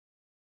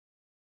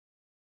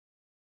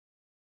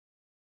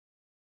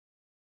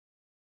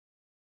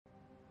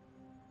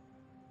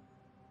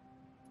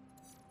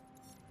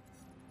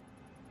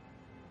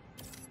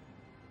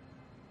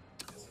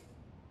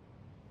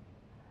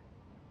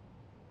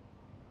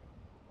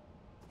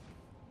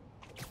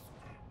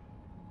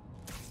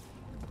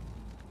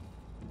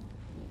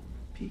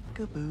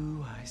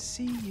Peekaboo, I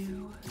see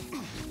you.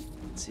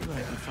 Let's see what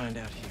I can find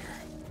out here.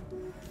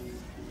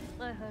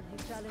 I heard you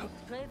challenged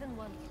Craven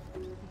once.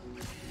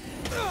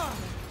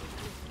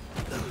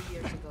 2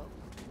 years ago.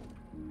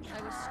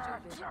 I was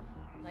stupid.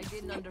 I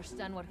didn't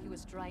understand what he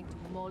was trying to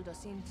mold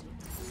us into.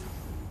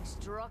 He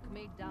struck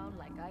me down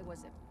like I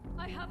was a...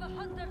 I have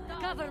 100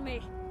 down! Cover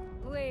me!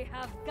 We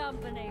have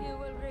company. You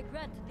will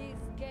regret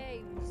these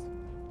games.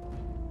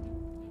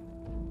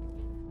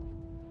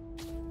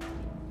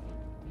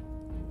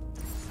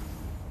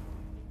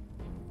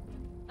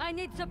 I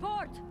need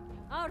support!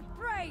 Our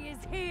prey is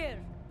here!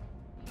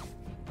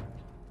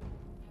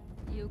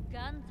 You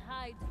can't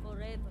hide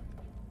forever.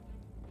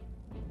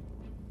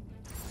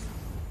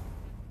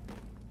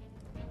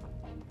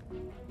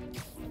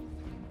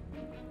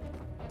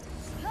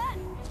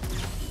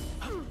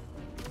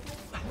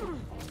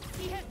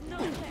 He has no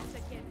chance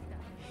against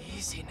us.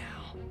 Easy now.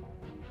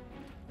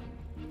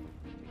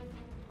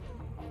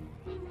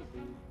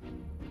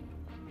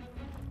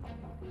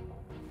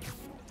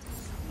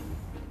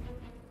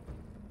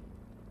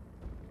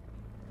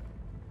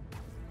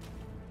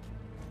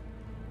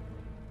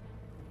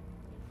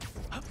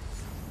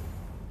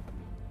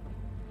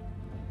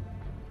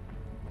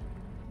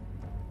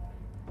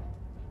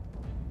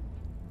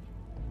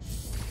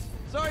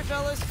 Sorry,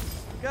 fellas.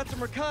 Got some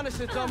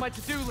reconnaissance on my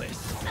to-do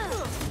list.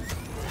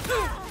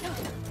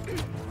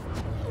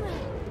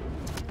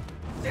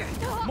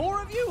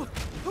 More of you?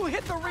 Who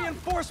hit the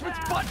reinforcements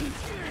button?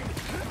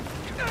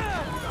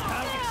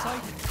 I'm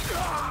excited.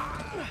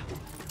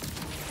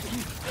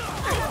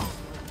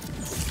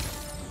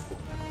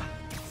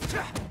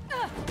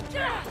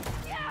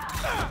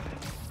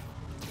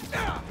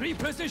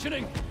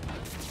 Repositioning.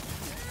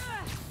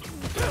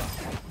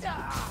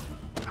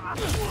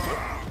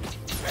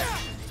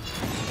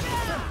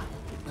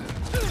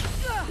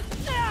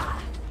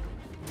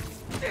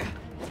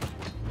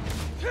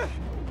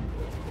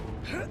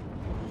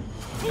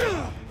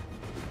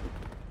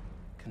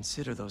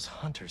 Consider those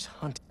hunters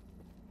hunting.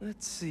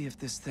 Let's see if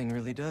this thing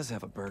really does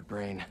have a bird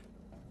brain.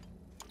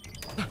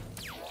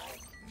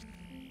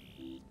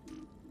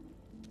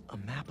 A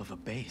map of a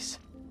base.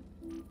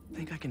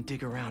 Think I can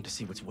dig around to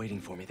see what's waiting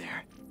for me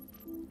there.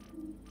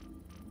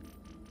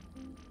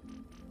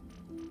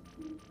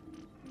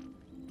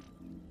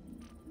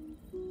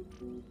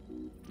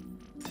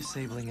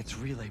 Disabling its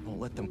relay won't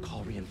let them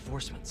call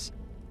reinforcements.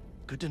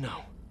 Good to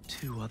know.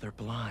 2 other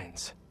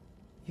blinds.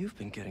 You've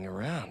been getting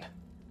around.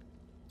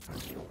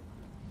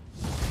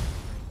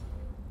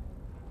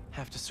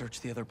 Have to search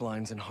the other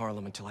blinds in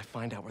Harlem until I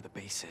find out where the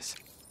base is.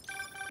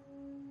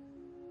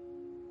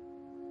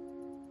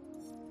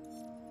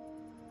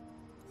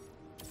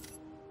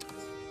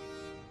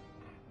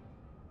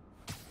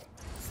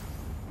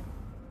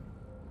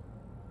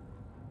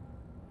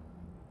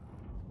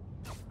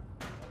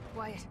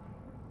 Quiet.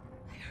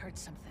 I heard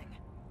something.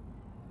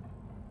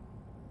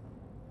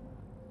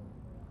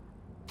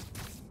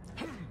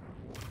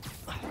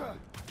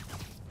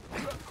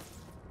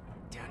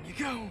 Down you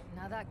go.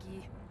 Nada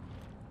aquí.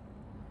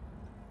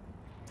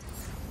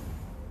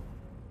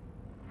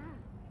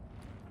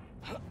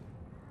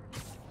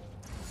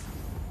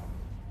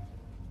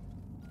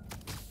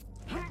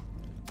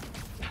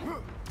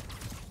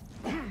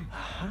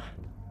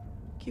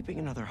 Keeping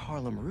another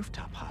Harlem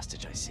rooftop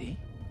hostage, I see.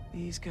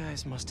 These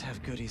guys must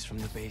have goodies from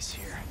the base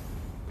here.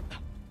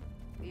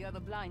 The other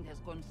blind has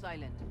gone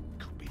silent.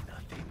 Could be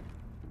nothing.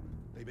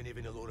 They've been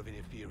having a lot of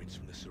interference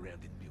from the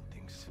surrounding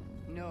buildings.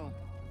 No.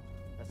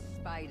 The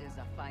spiders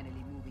are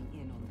finally moving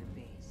in on the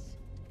base.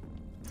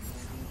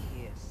 They'll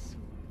be here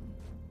soon.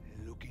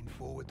 Looking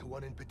forward to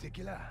one in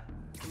particular?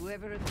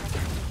 Whoever attacks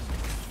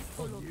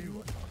follow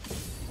you.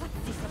 What's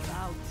this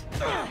about?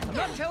 I'm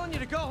not telling you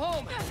to go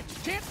home! You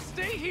can't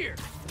stay here!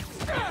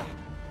 Eyes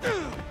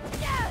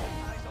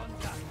on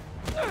that.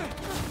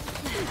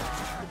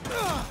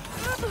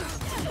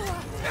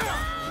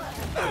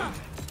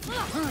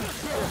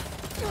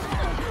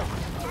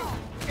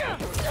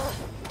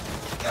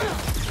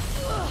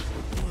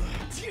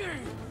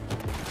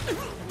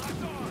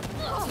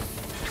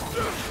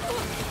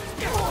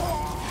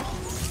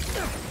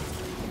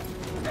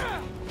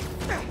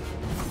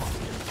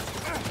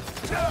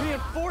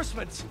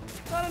 Reinforcements!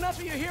 Not enough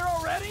of you here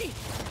already?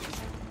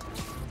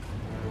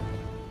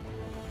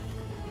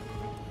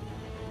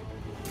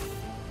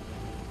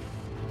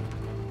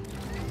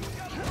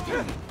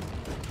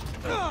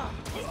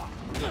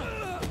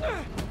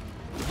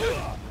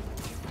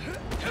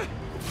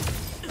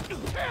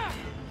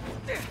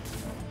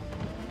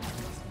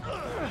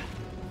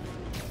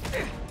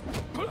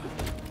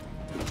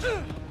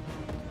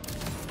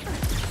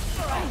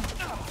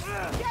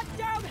 Get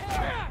down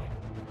here!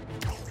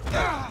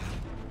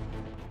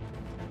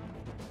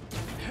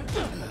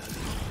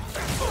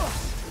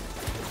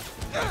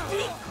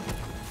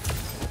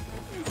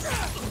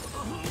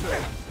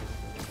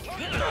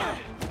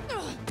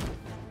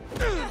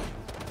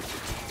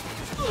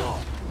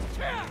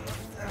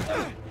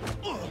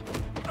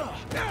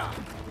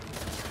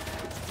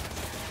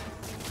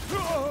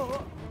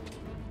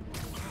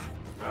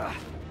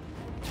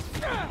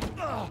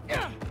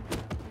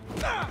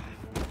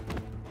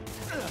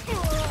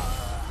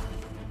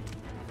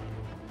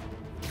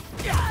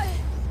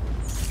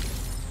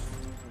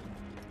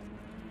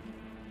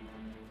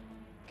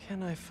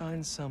 Can I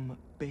find some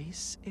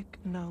basic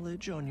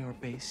knowledge on your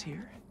base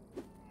here?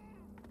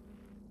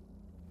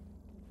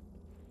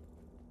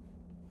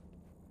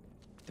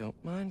 Don't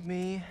mind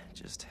me,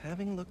 just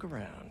having a look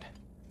around.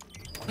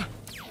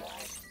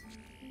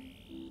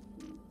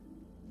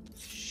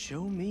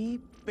 Show me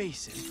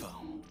base info.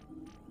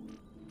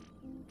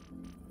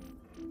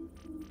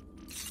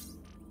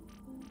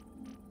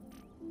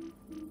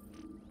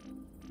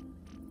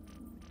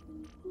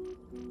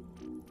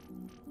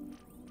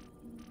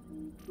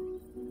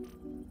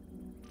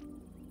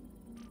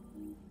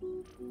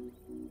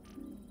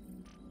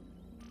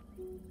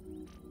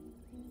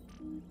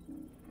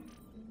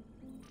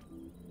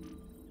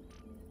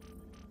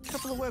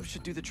 Couple of webs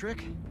should do the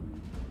trick.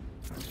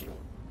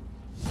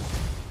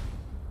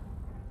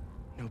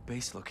 No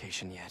base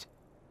location yet.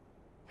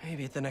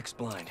 Maybe at the next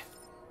blind.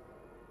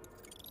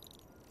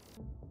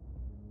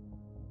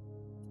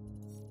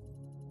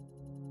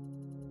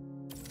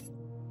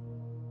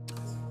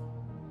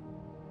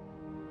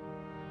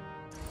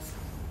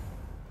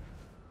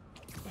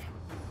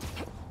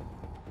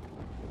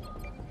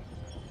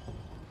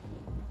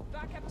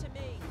 Back up to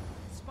me.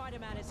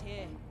 Spider-Man is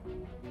here.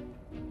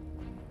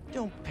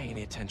 Don't pay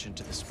any attention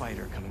to the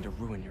spider coming to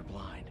ruin your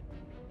blind.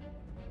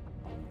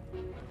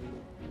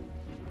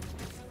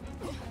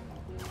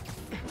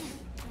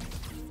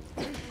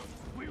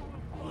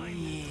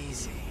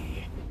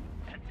 Easy.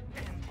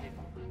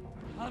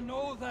 I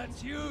know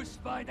that's you,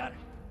 Spider.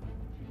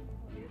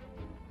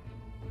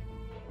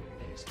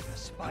 This is the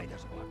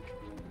spider's work.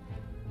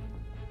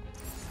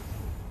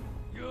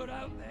 You're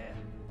out there.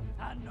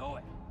 I know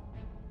it.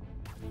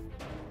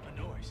 A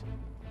noise.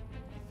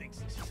 He thinks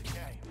this is a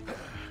game.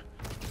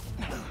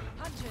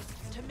 Hunters,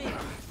 to me.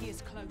 He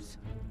is close.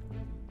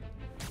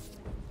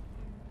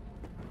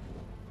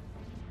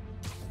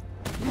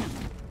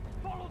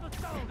 Follow the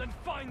sound and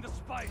find the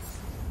spider.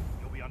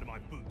 You'll be under my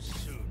boots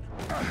soon.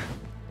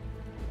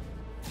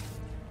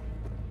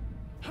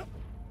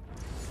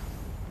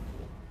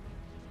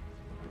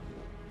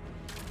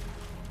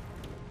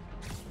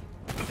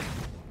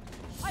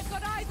 I've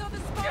got eyes on the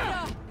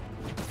spider!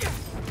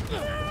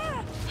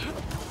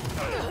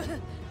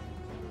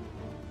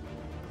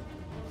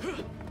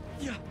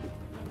 Yeah.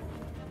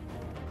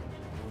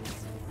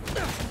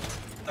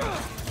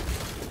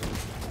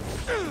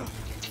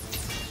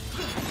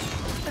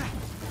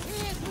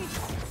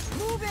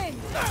 Moving!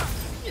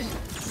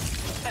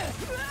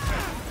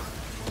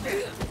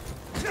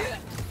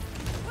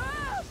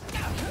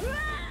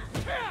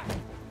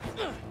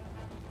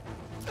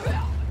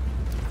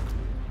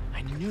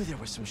 I knew there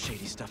was some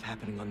shady stuff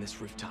happening on this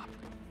rooftop.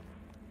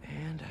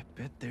 And I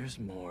bet there's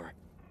more.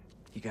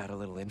 You got a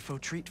little info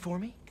treat for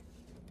me?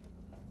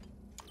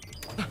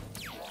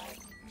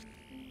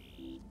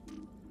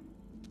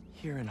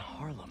 Here in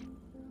Harlem,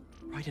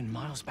 right in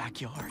Miles'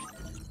 backyard,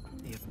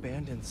 the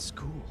abandoned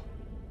school.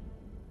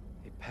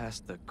 They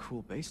passed the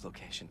cool base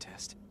location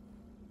test.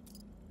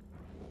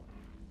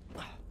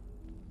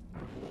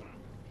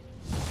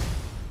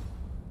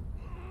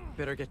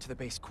 Better get to the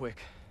base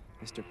quick.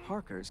 Mr.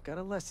 Parker's got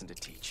a lesson to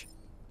teach.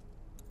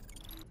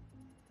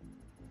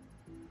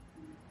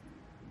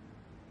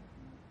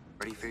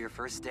 Ready for your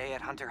first day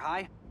at Hunter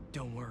High?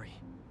 Don't worry.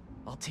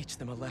 I'll teach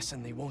them a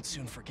lesson they won't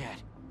soon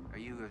forget. Are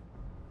you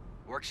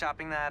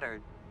workshopping that, or...?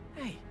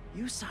 Hey,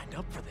 you signed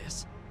up for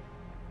this.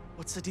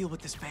 What's the deal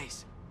with this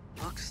base?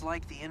 Looks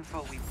like the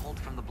info we pulled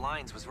from the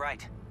blinds was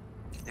right.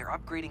 They're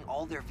upgrading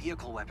all their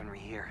vehicle weaponry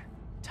here.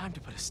 Time to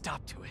put a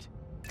stop to it.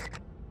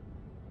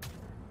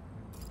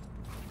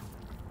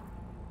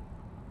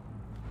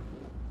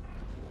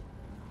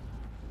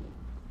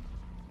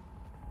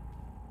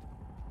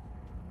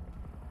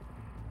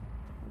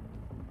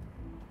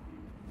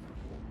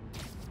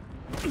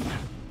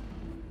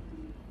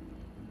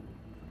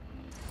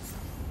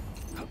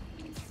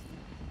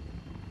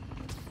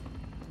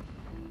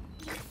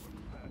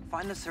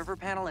 Find the server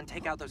panel and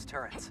take out those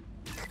turrets.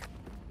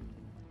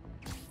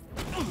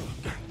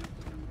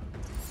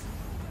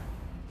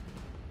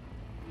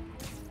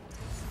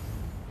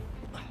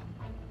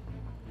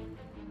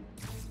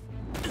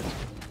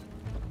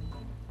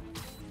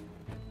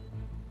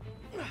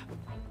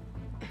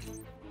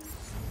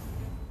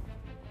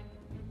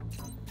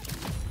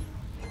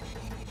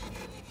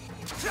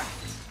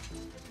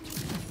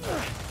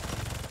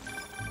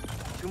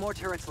 Two more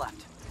turrets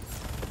left.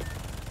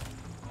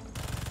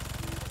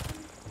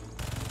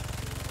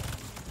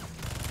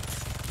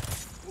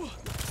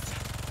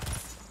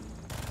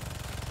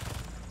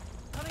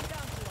 Coming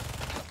down to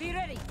us. Be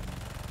ready!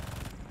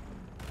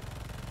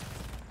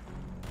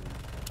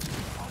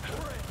 Our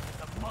friend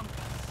is among us.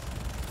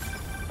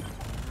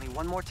 Only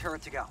one more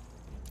turret to go.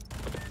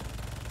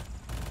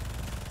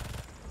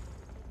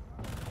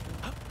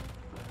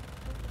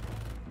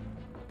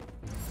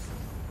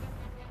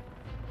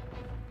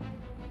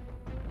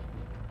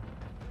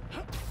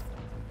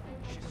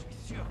 Je suis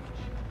sûr que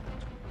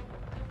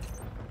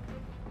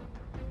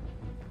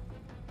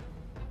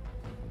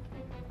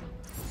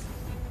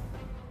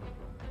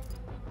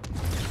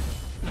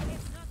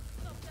It's not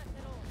stopped us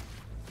at all.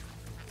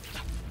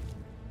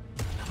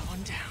 Another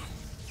one down.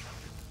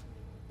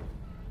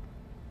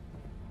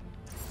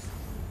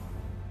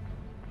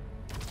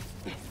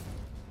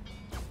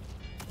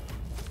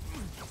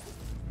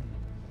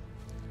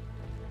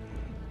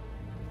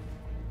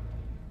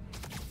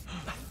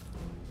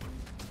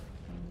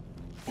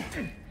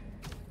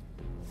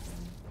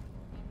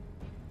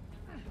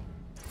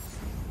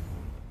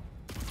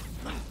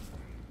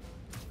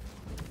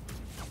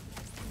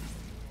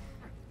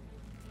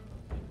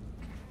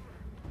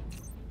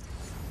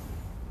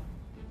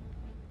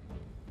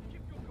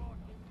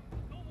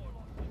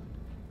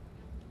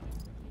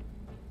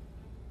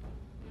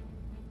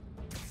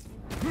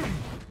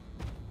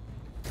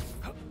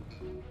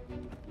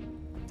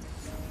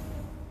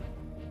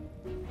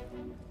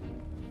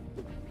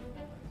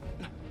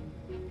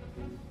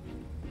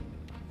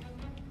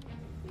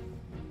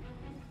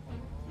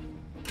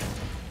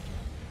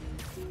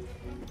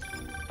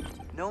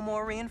 No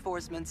more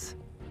reinforcements.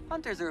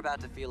 Hunters are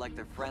about to feel like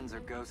their friends are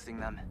ghosting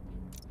them.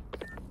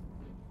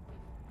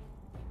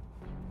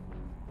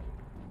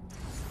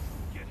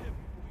 Get him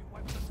before he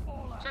wipes us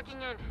all out.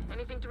 Checking in.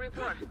 Anything to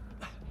report?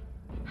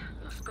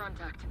 Lost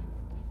contact.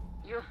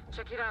 You,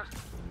 check it out.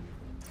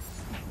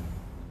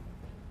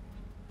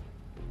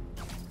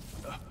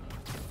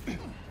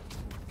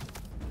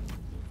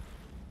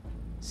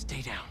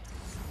 Stay down.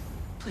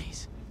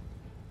 Please.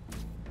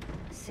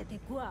 C'était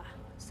quoi,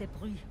 ces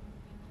bruits?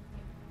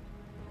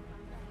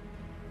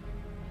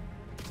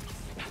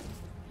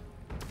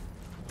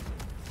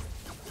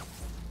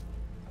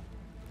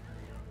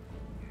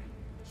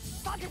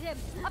 Spotted him!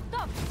 Up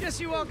top! Guess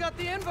you all got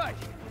the invite.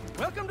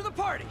 Welcome to the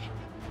party.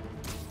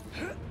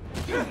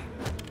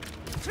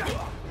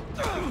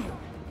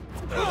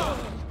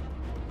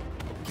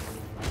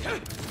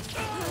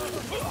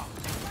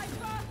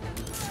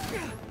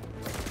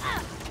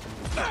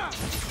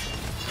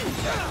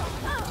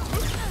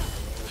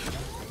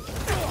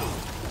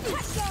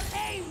 What's your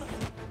aim?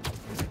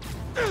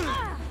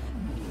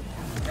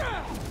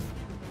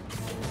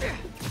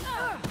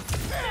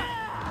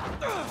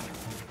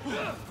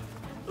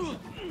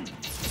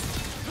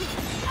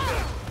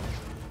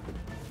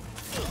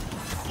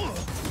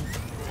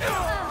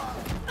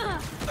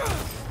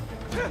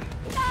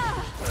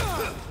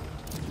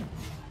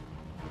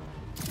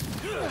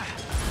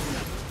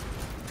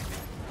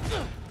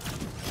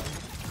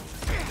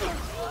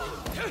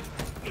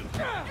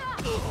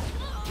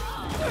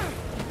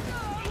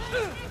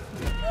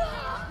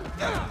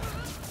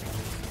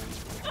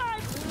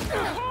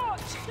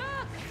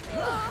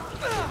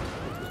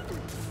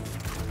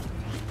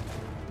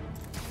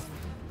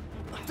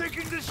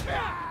 Taking this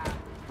shot!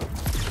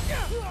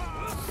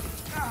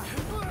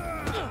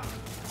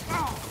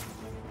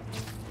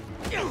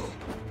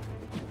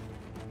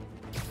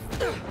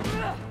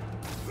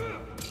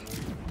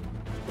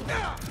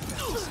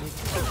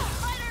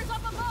 Fighters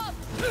up above!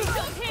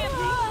 Shoot him!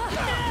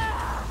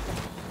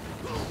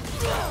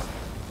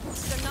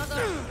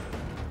 Another.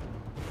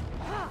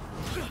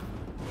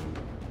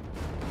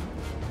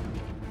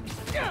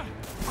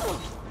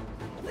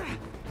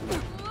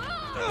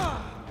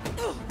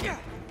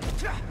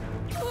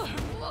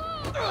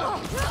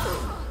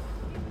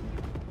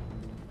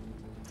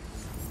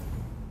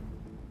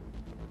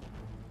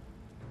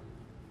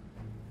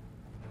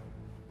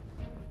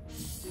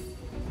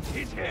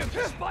 It's him,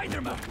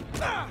 Spider-Man!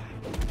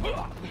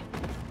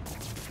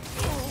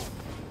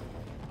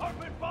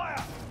 Open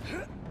fire!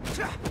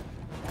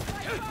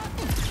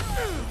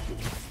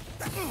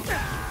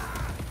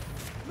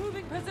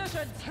 Moving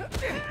positions.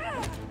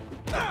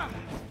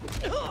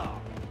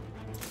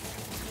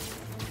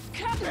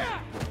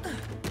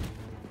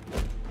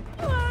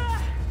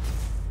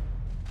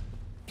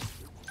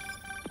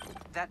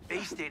 That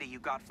base data you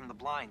got from the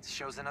blinds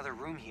shows another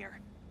room here.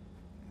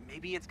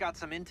 Maybe it's got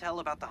some intel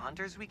about the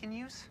hunters we can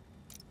use?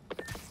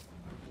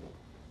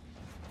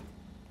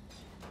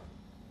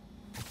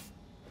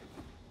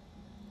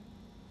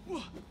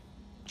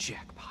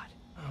 Jackpot.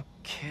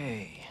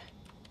 Okay.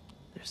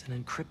 There's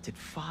an encrypted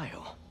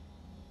file.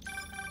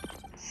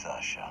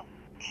 Sasha,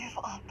 give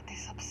up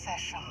this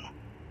obsession.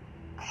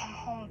 Come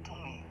home to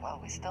me while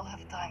we still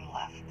have time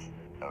left.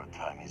 Our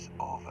time is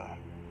over,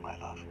 my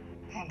love.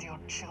 And your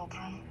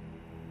children?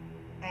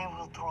 They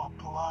will draw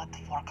blood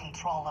for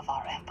control of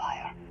our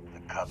empire. The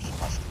cops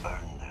must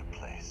earn their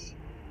place,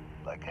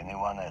 like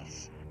anyone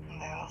else.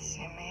 They will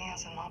see me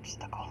as an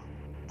obstacle.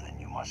 Then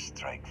you must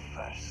strike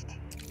first.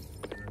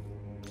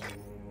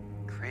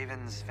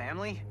 Craven's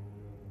family?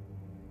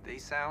 They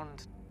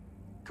sound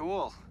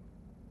cool.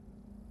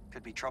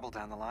 Could be trouble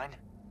down the line.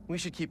 We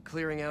should keep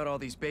clearing out all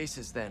these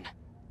bases then,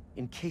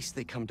 in case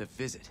they come to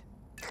visit.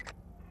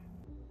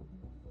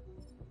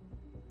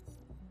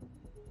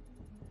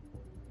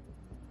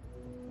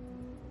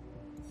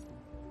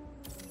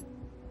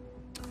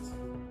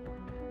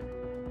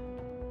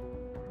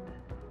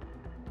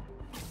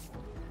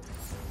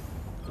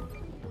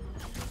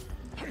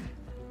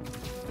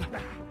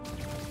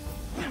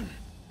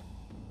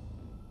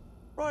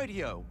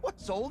 Rightio,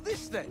 what's all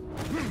this then?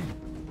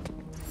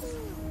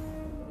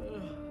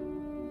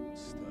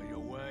 Stay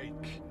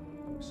awake.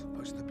 You're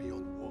supposed to be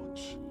on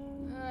watch.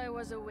 I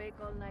was awake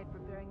all night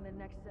preparing the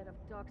next set of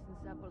toxin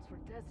samples for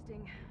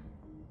testing.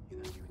 You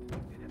know, you would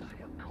think they'd have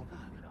someone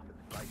confident enough in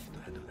the place to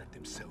handle that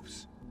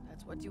themselves.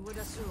 That's what you would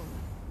assume.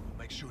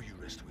 Make sure you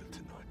rest well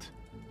tonight.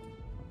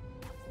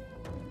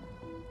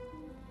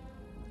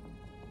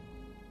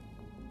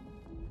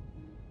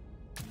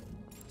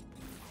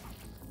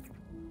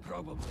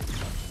 Probably.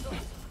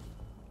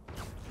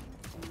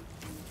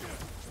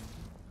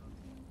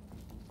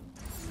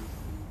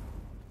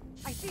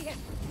 I see him!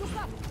 Look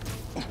up!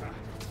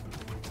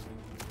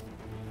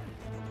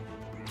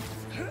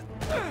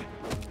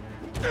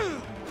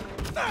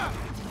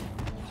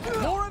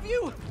 More of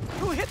you?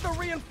 Who hit the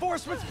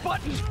reinforcements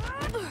button?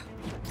 Grab cover!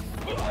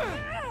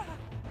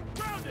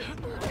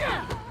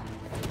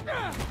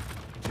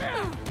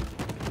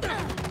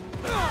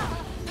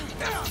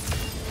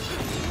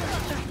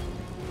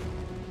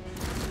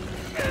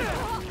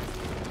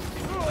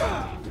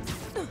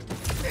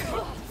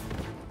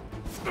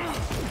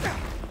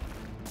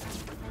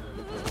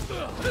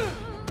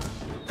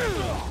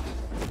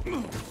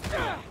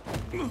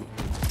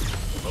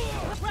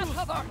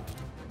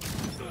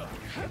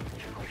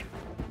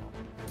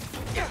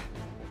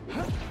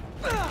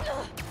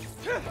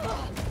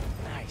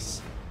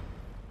 Nice.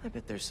 I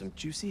bet there's some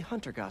juicy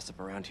hunter gossip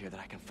around here that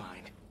I can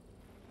find.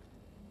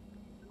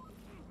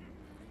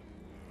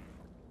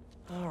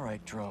 All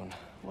right, drone.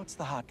 What's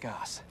the hot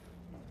goss?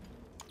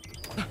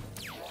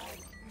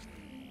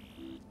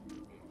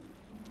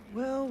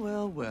 Well,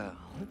 well, well.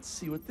 Let's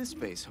see what this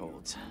base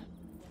holds.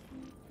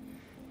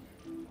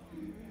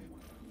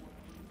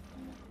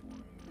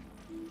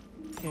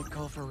 Can't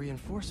call for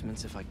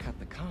reinforcements if I cut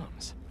the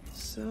comms.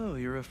 So,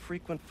 you're a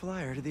frequent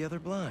flyer to the other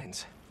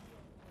blinds.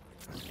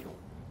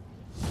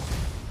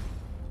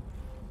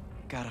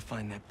 Gotta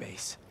find that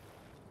base.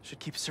 Should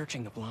keep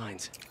searching the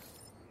blinds.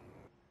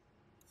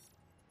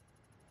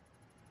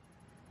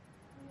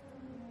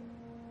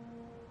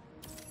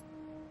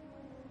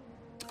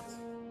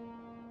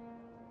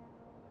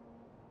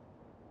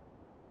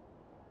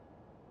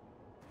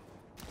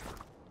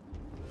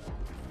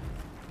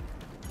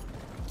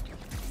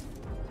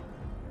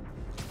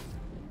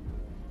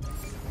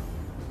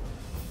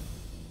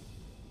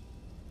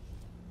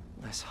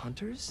 Less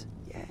hunters?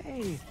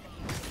 Yay!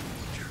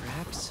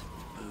 Traps?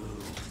 Boo.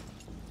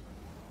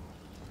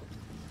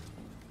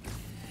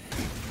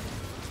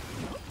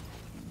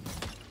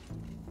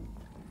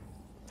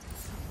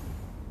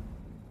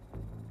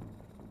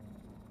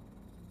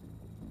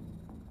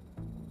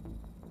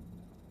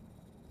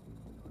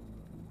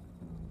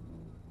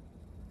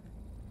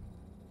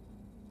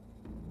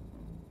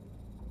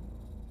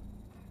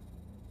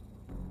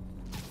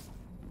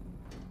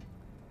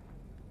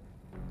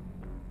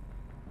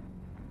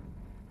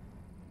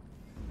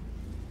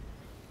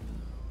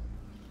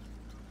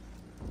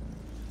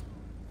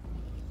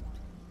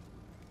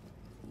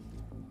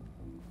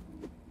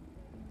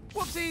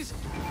 Whoopsies!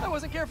 I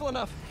wasn't careful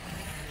enough.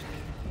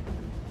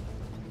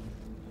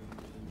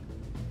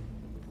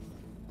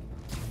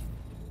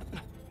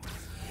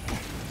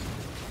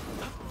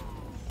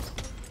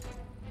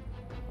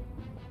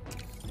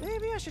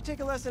 Maybe I should take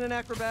a lesson in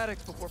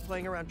acrobatics before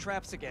playing around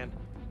traps again.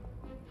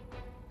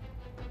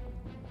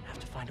 Have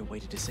to find a way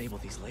to disable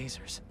these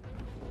lasers.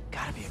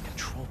 Gotta be a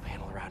control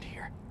panel around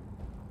here.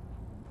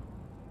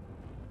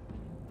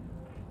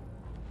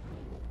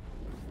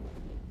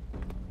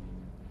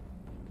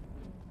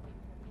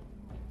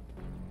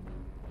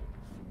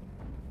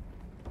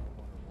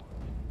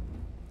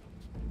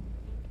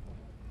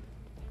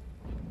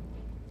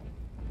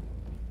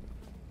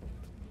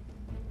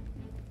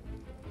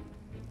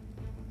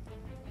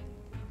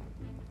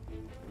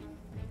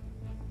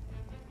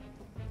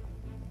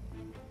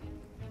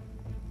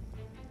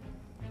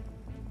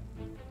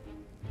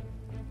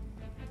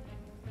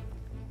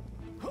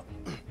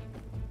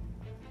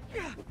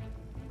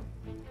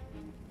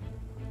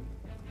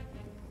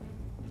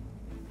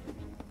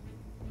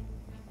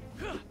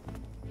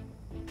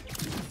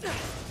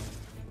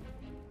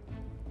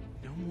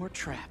 More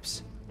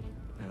traps.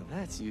 Now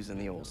that's using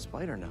the old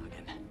spider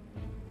noggin.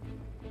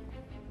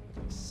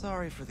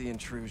 Sorry for the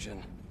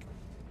intrusion.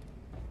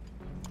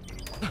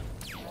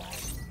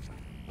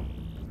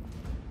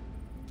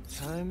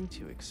 Time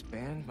to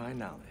expand my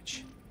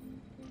knowledge.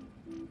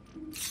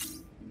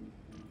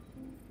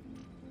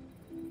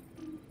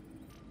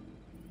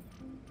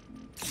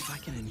 If I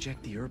can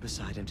inject the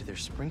herbicide into their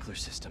sprinkler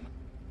system,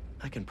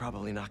 I can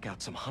probably knock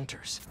out some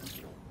hunters.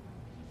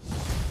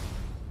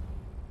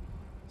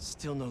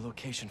 Still no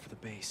location for the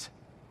base.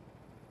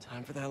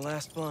 Time for that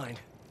last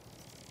blind.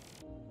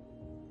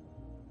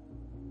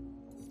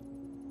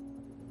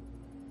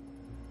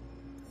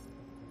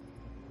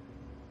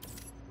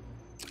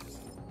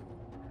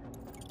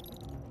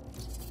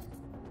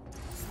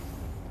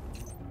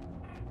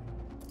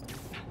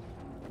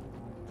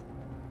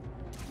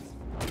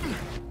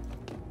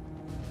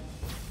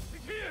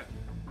 He's here!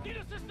 Need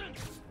assistance!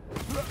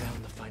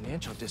 Found the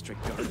Financial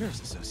District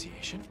Gardeners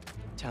Association.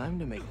 Time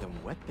to make them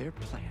wet their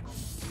plan.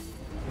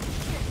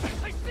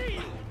 I see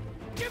you!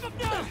 Give up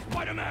now,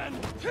 Spider-Man!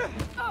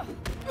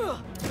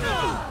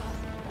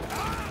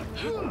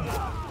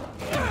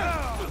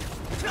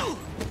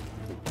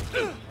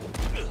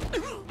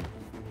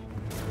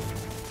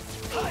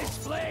 High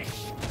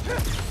splash!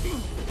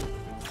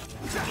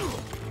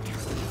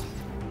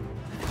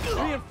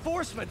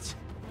 Reinforcements!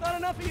 Not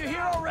enough of you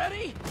here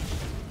already?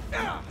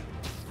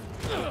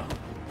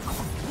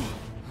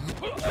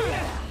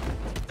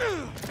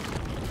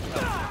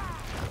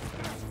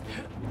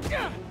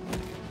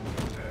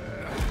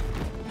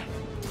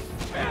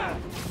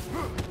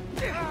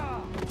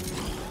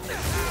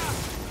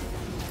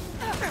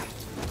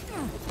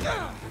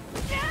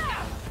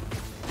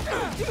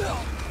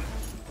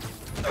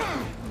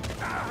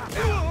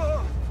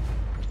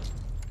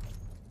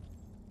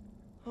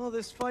 All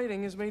this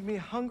fighting has made me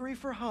hungry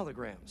for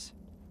holograms.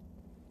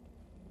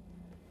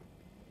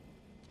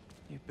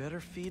 You better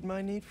feed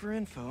my need for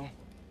info.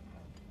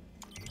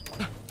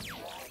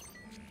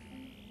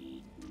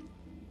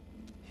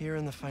 Here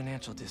in the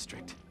financial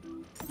district.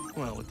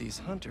 Well, with these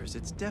hunters,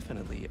 it's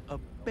definitely a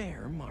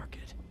bear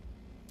market.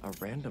 A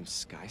random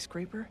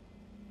skyscraper?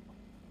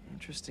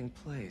 Interesting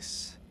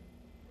place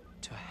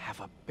to have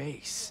a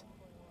base.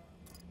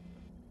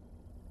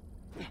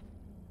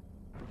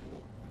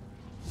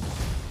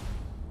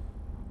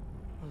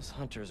 Those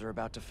hunters are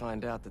about to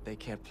find out that they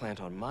can't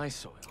plant on my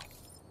soil.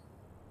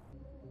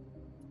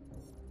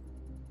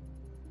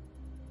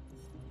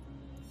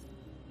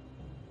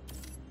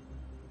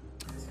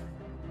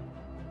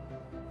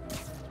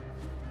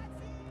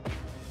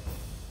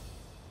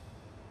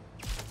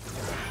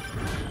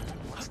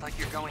 Looks like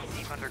you're going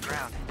deep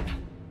underground.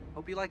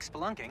 Hope you like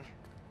spelunking.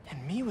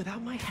 And me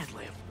without my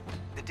headlamp.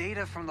 The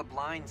data from the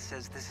blind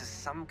says this is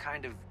some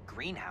kind of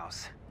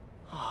greenhouse.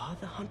 Aw,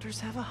 the hunters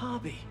have a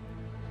hobby.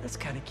 That's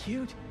kind of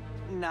cute.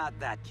 Not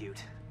that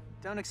cute.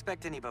 Don't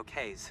expect any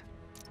bouquets.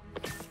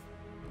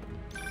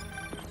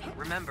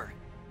 Remember,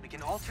 we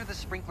can alter the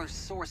sprinkler's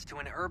source to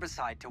an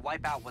herbicide to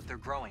wipe out what they're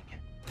growing.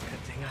 Good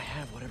thing I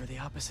have whatever the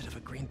opposite of a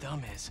green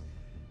thumb is.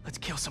 Let's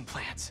kill some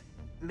plants.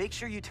 Make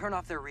sure you turn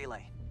off their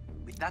relay.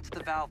 That's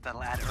the valve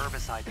that'll add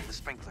herbicide to the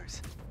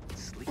sprinklers.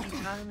 Sleepy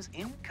times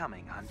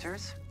incoming,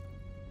 hunters.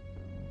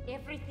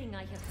 Everything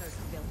I have heard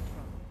is built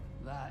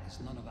from. That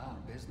is none of our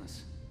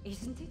business.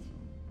 Isn't it?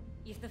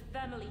 If the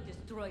family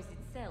destroys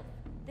itself,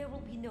 there will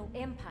be no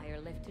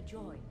empire left to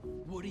join.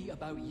 Worry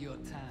about your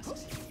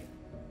tasks here.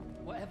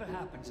 Whatever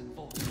happens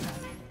involves that.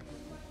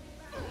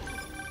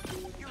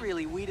 You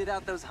really weeded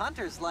out those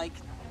hunters like...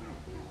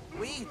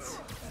 weeds.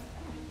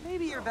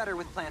 Maybe you're better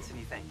with plants than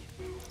you think.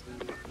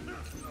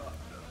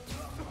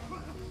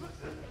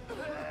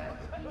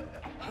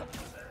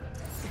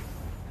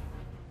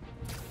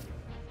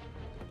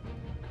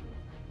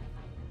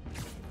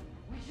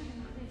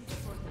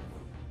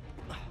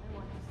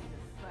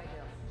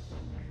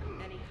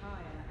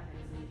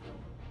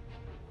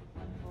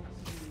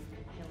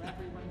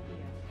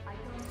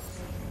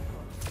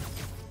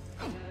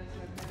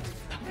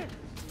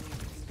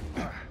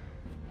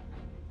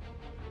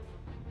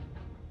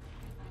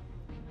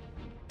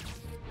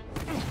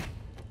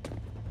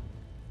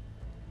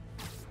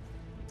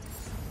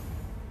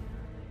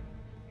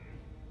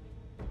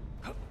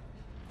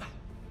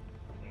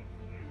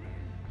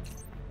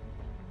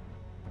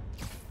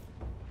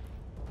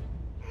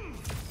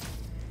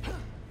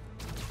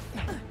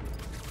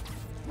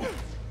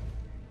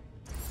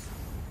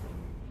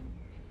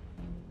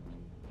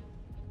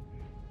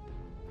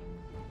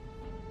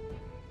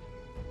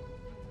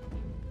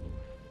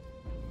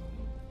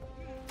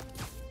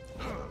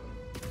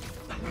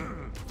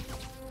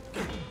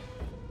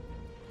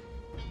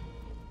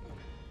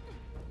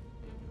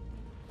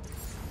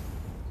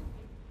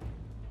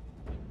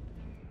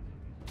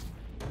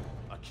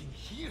 I can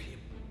hear him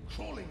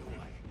crawling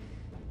away.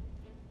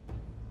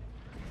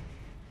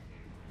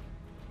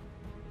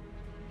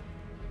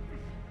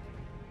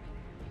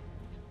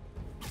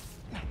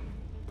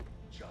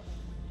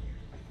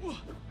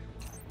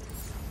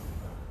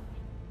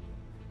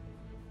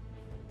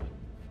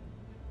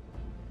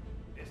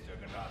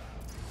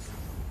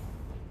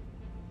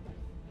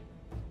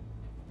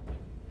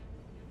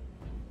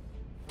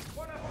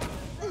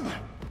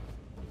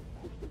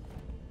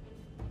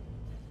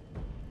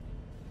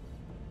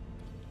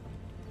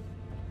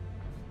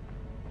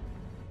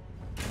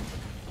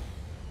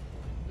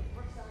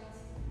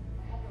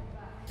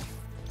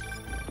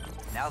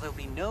 Now there'll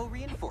be no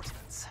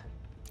reinforcements.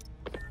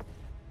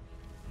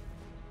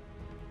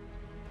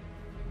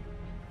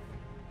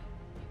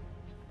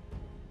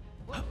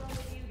 What's wrong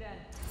with you then?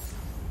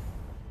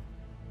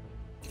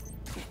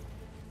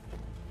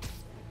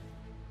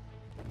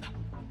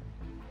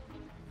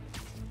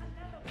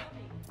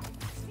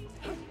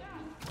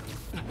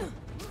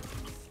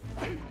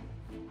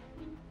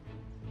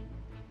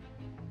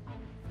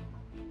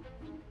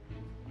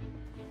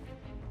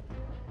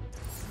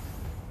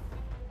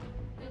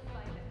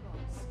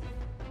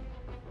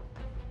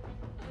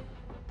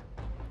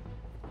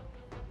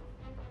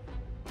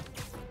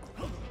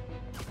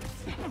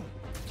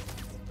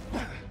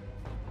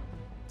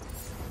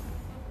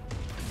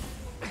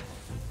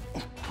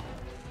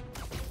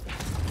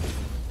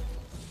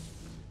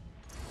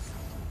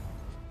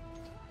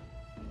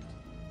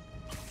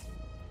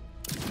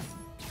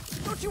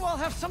 Don't you all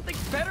have something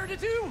better to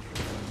do?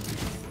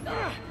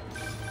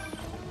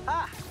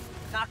 Ah!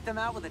 Knocked them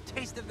out with a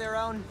taste of their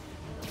own...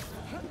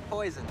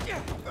 poison.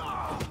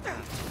 Now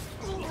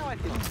I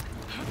feel...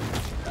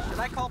 Did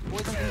I call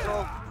poison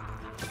control?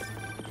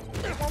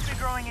 They won't be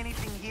growing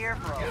anything here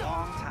for a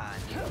long time.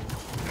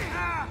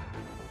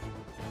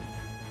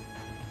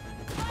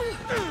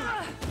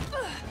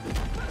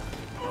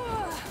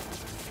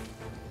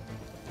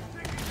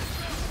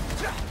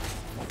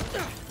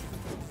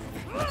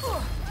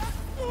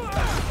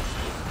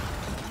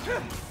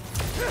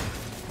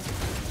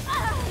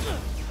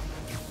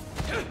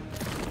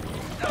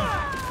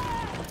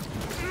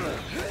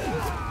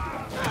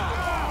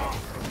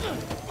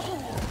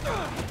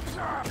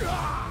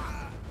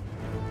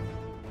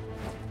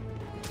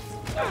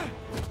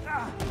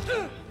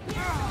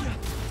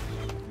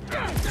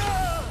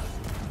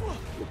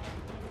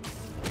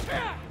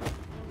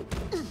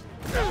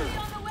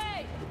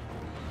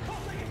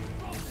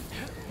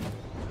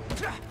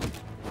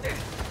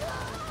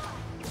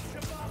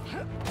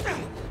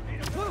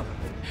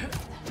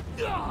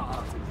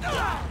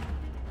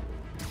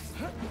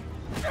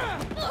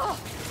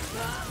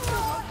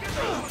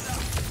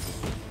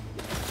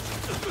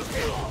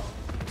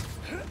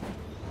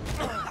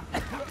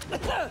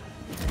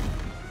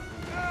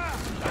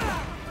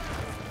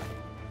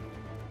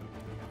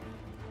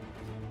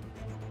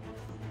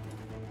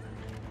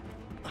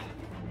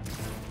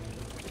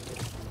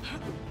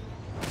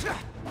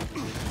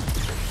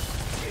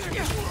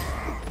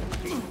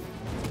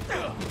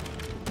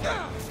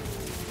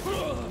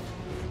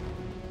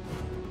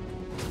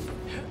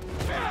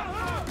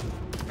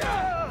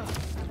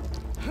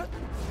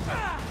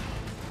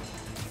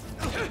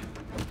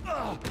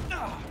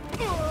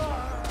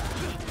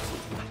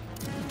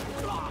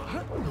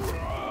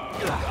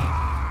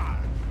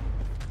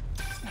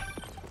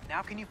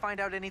 Now can you find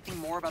out anything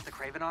more about the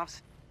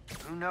Kravenovs?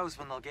 Who knows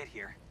when they'll get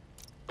here?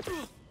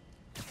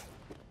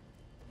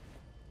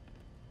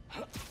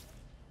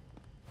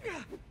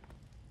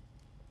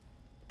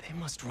 They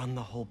must run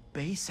the whole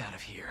base out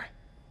of here.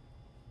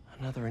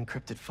 Another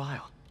encrypted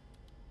file.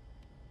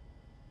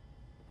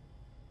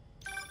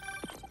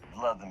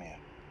 Vladimir,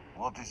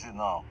 what is it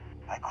now?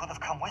 I could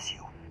have come with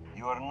you.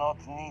 You are not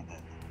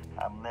needed.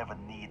 I'm never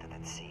needed,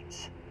 it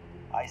seems.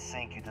 I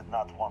think you did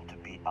not want to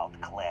be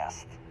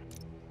outclassed.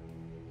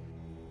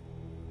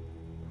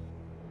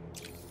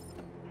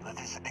 That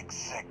is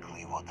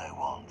exactly what I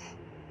want.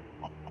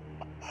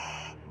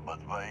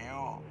 But by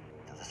you,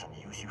 does this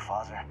amuse you,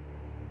 father?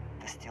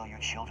 To steal your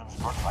children's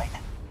birthright?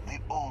 The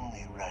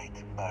only right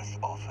birth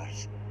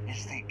offers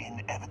is the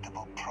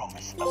inevitable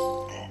promise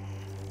of death.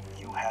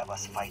 You have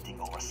us fighting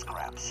over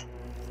scraps.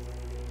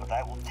 But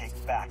I will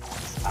take back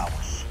what is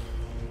ours.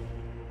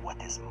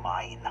 What is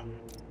mine.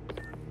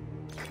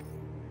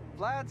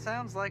 Vlad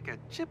sounds like a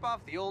chip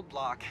off the old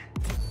block.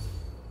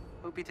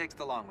 Hope he takes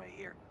the long way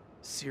here.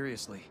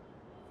 Seriously.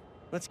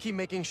 Let's keep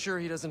making sure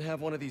he doesn't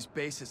have one of these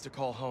bases to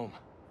call home.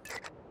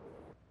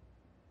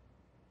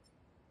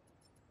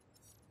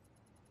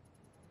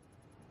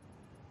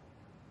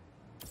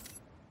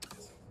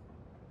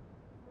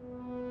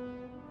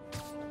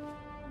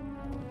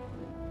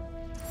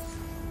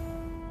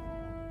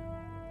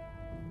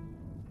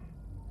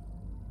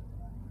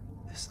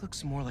 This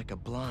looks more like a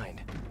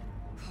blind.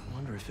 I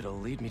wonder if it'll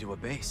lead me to a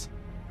base.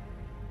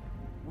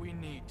 We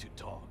need to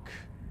talk.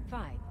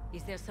 Fine.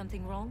 Is there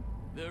something wrong?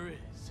 There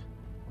is.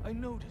 I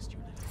noticed you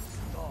little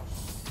dog.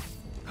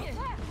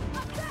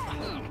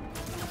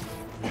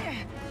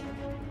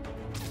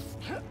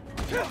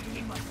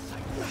 In my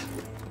sight.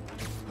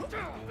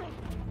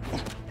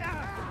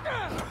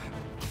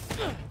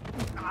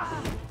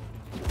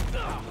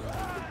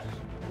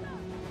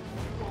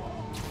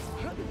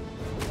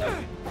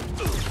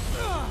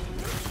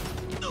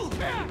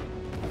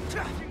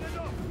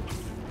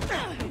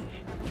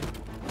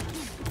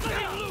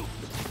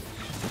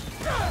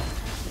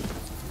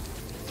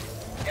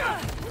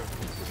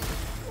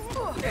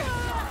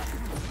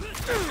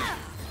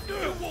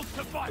 You won't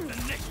survive the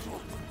next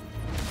one.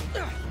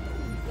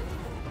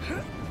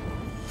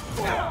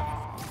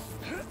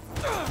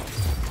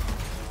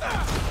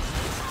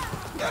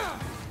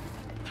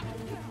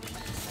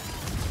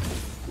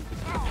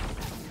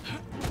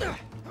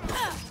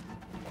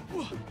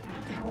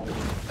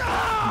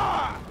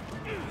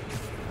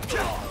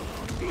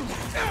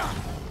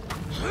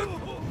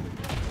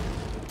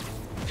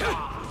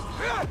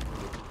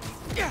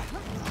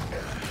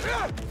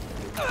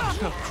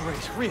 Oh,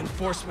 great.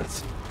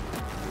 Reinforcements.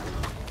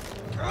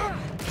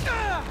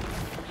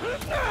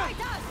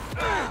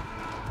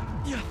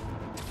 Yeah.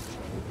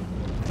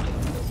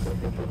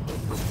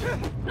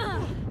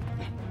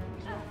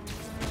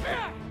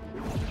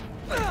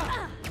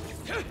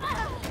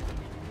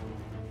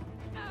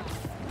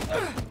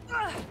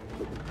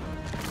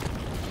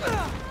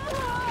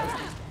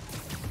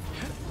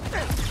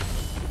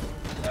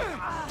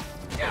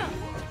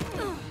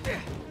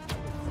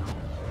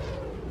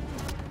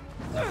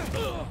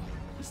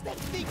 Is that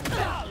big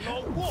gal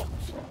or what?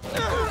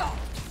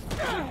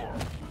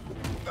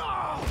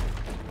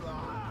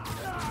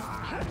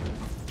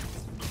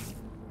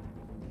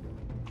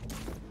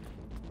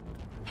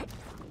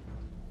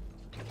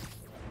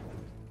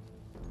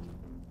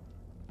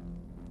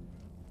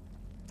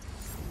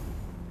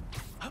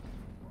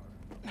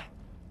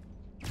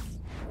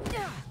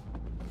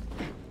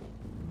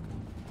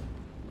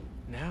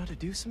 how to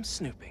do some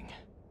snooping.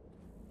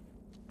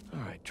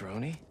 All right,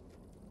 Droney.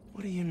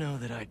 What do you know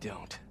that I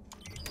don't?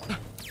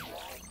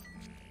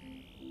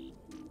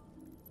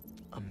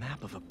 A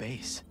map of a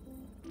base.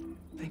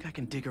 Think I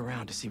can dig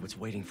around to see what's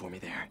waiting for me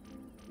there.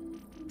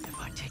 If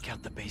I take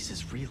out the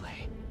base's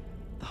relay,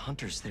 the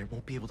hunters there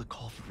won't be able to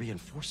call for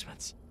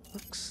reinforcements.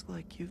 Looks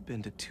like you've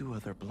been to 2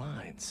 other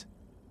blinds.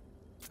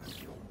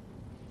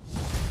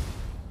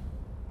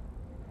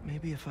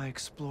 Maybe if I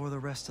explore the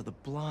rest of the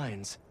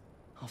blinds,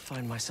 I'll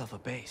find myself a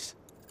base.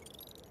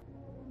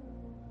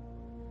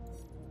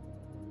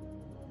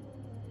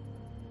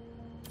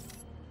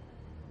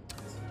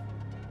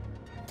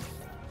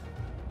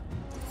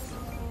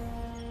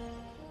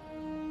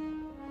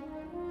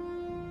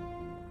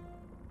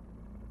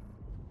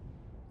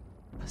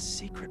 A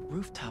secret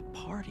rooftop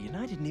party, and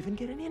I didn't even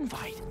get an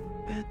invite.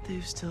 Bet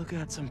they've still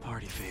got some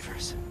party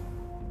favors.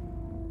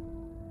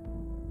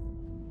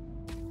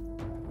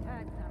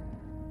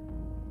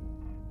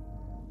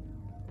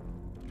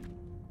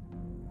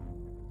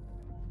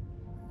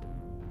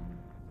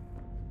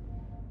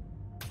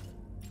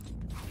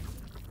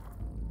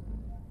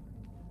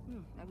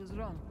 I was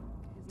wrong.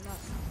 It's not.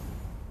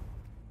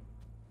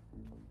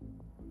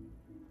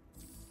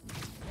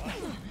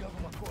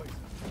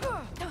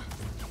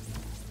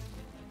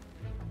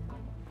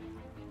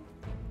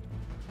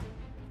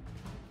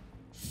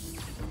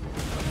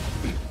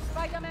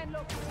 Spider-Man,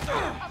 look!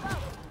 Above!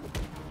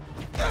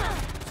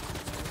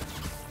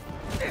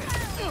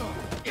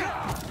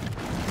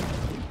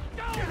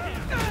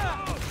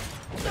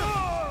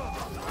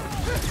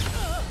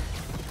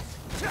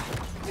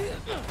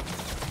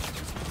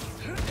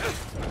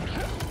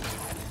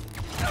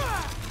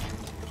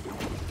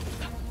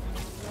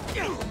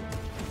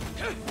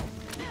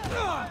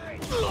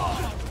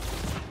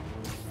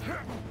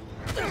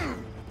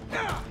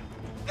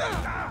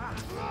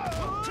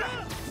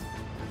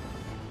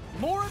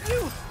 More of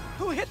you?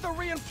 Who hit the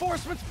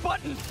reinforcements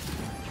button?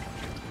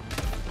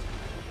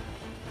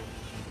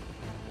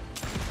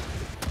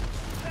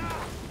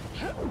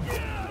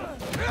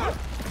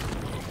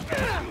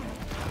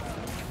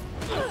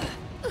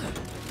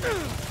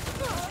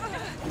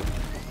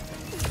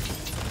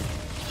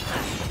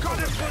 Got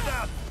him for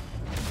that!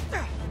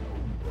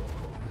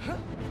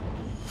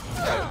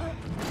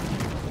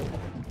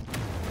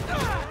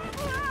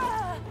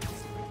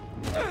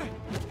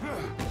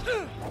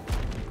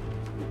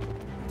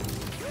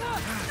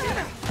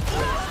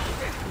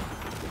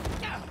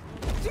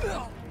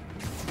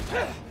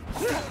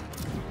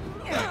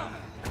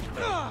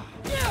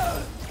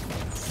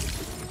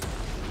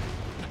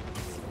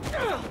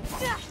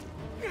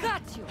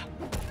 Got you!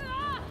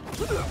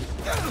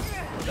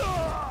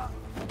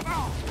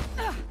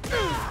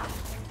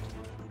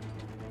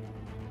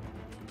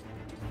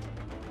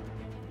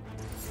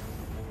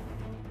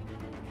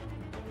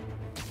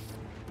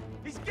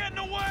 He's getting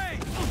away!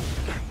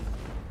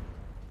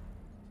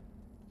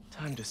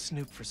 Time to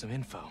snoop for some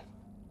info.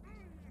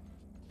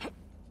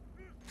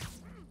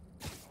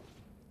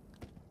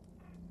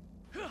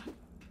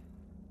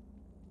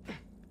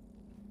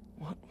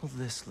 What will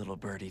this little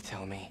birdie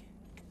tell me?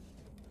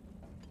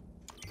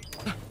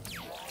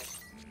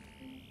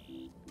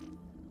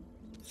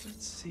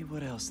 Let's see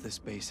what else this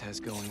base has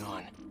going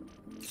on.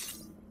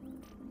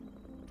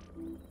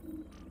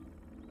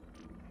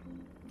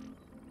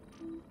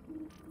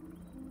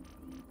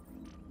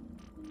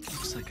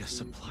 Looks like a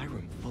supply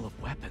room full of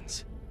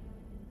weapons.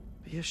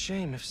 Be a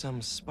shame if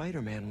some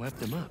Spider-Man webbed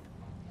them up.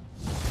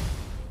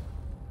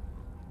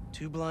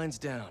 2 blinds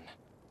down.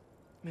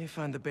 May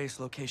find the base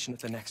location at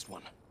the next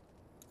one.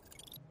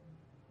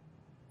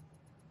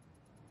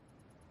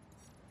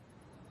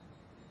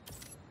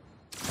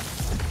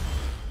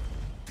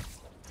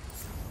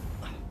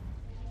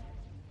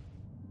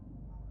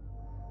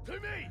 To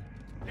me!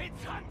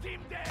 It's hunt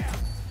him down!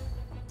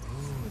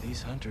 Ooh,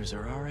 these hunters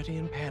are already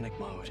in panic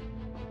mode.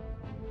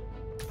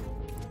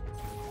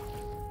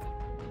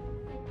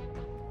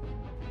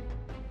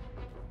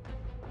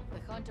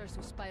 The hunters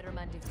who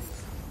Spider-Man defeated.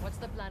 What's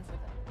the plan for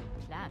them?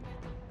 Plan?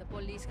 The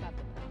police have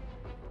them now.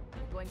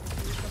 We're going to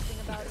do something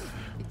about it?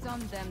 It's on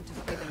them to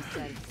free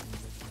themselves.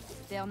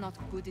 If they are not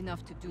good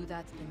enough to do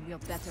that, then we're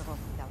better off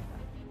without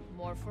them.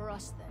 More for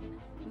us, then.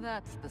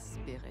 That's the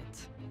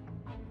spirit.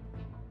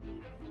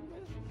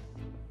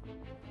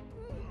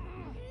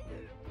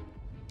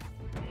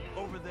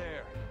 Over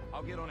there.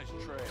 I'll get on his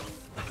trail.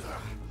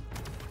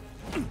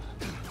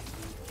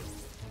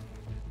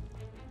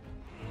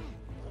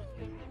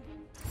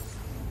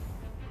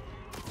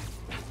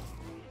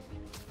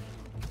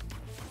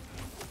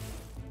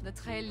 The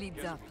trail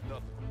leads up.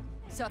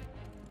 So,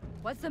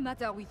 what's the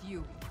matter with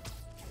you?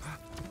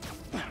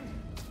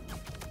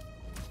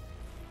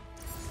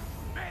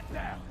 Man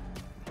down!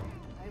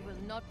 I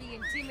will not be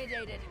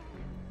intimidated.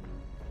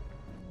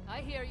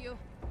 I hear you.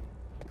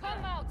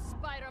 Come out,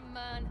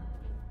 Spider-Man!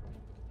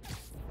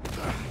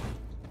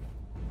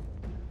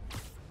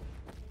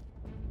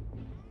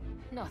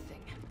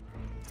 Nothing.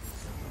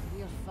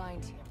 We'll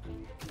find him.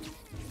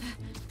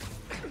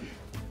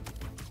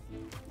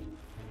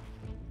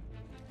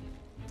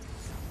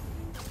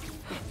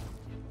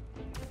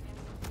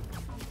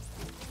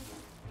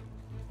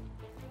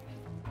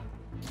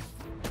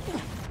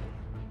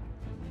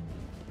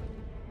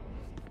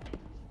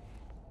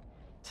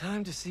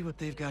 Time to see what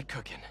they've got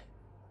cooking.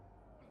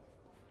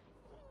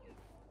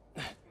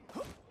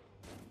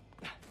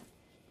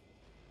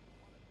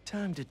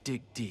 Time to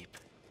dig deep.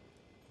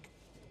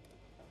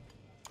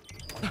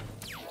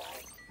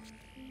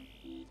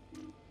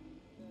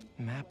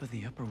 Map of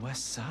the Upper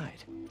West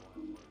Side.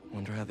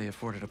 Wonder how they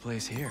afforded a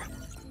place here.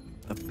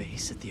 A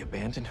base at the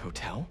abandoned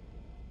hotel?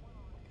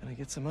 Gonna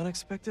get some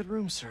unexpected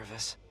room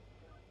service.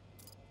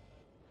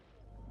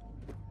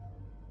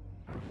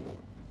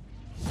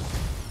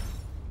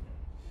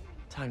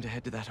 Time to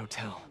head to that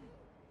hotel.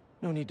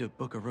 No need to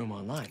book a room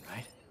online,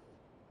 right?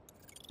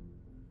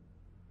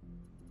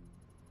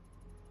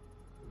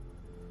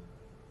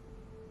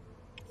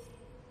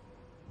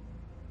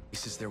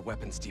 This is their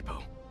weapons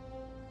depot.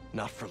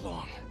 Not for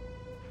long.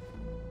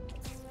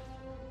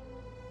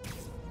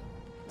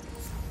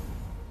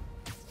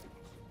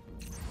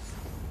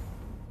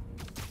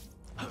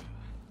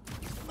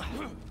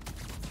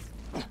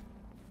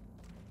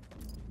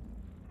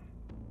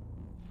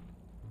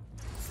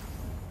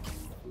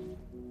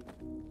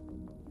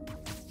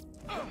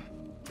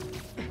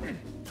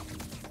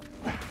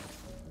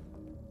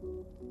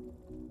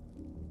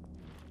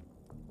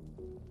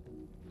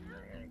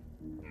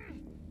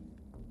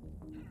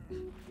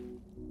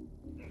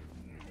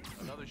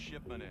 Another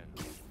shipment in.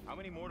 How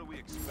many more do we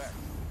expect?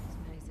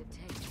 As many as it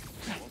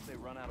takes. Won't they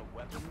run out of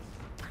weapons?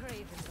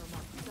 Craven will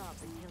not stop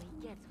until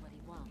he gets what he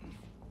wants.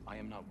 I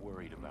am not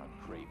worried about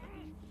Craven.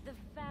 The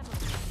family will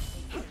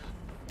take care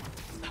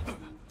of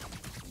themselves.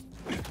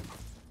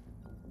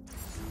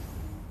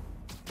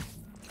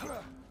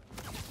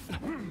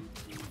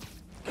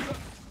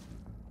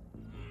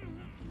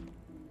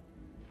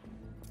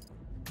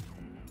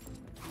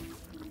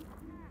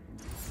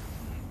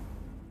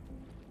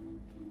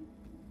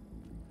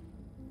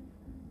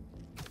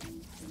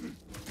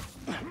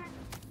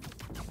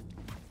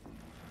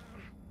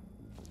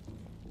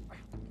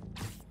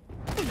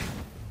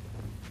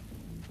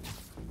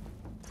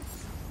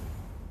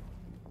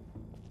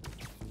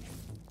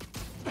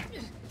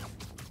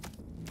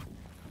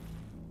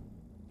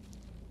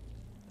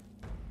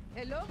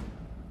 Hello?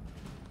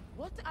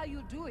 What are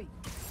you doing?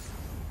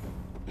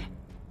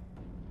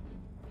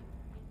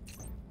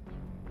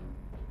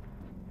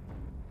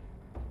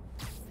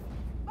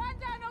 Man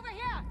down over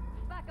here!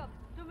 Back up,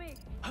 to me.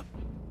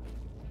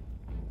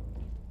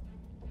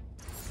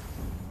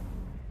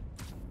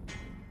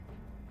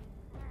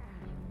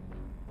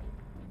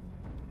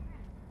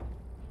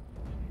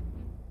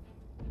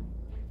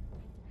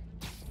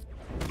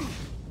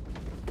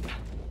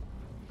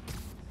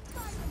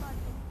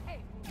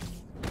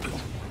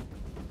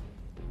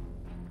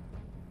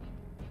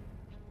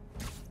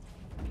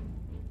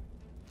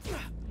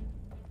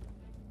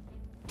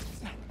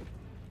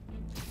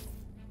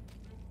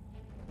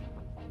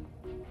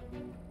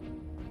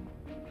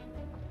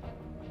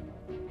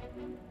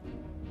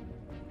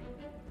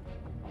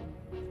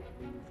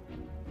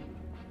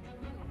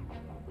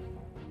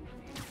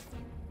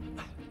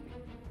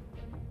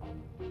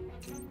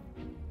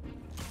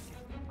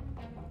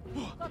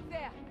 Look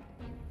there!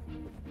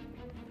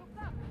 Look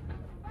up!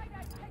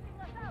 Spider's taking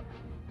us out!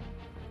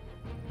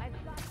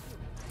 I've got you.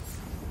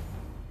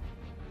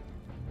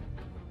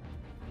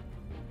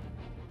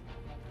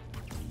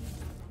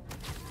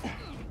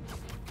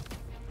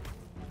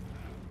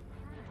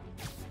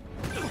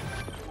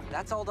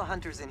 That's all the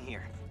hunters in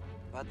here.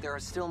 But there are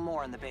still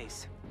more in the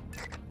base.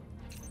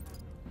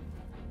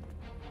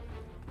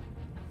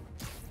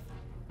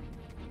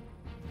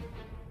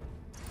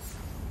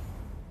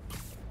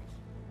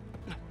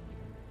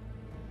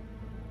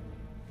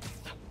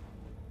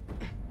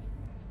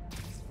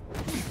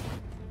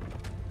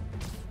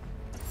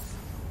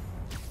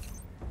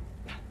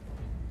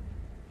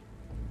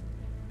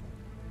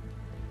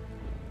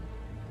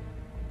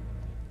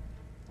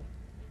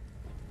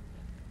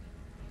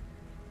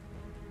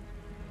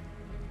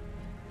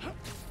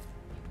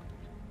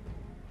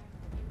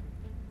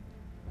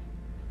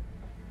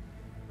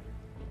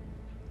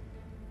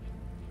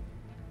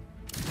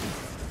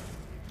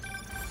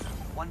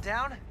 One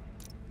down?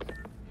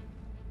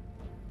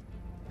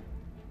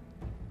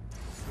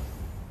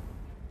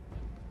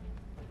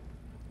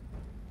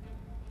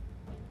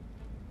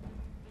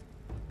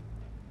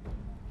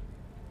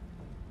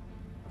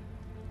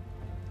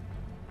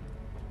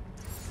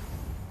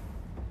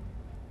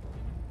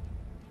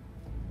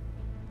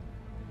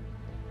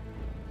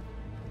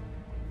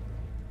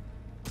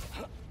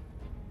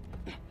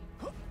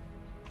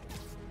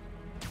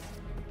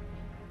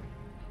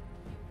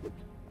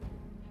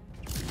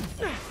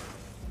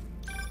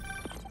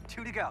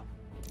 Two to go.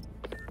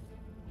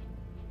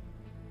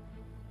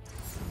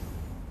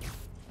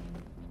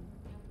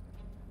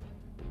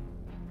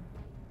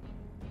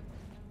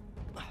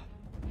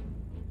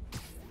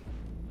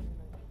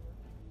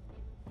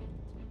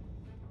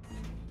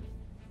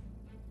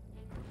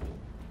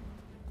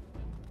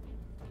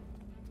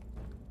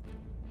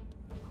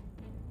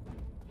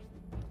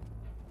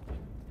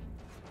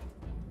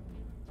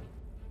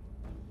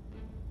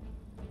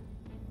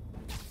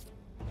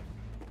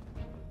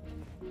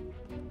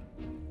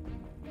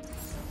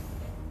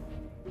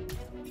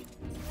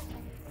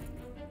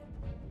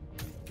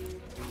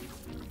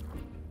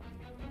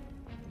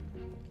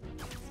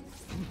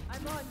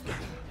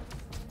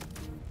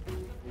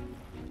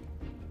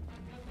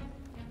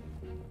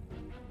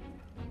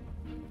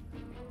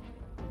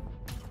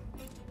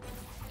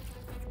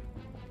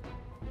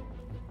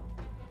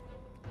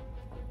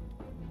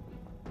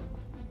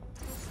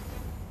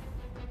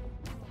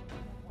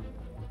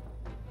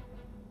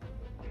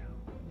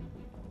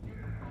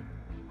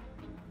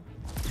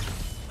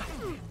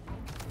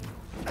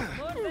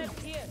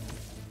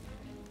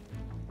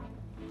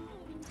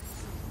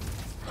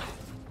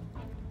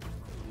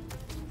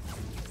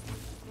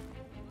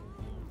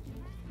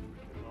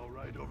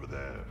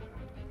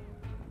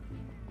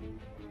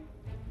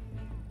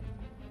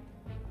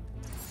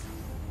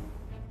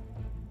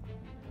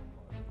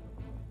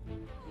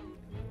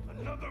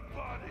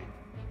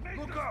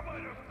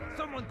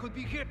 Someone could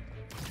be hit.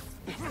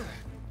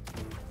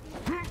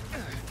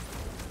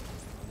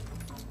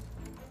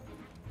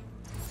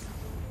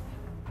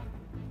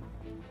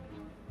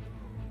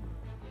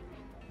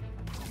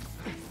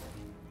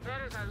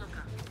 Where is our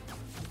lookout?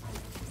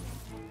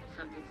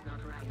 Something's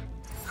not right.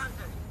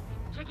 Hunter,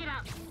 check it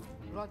out.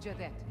 Roger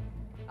that.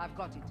 I've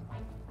got it.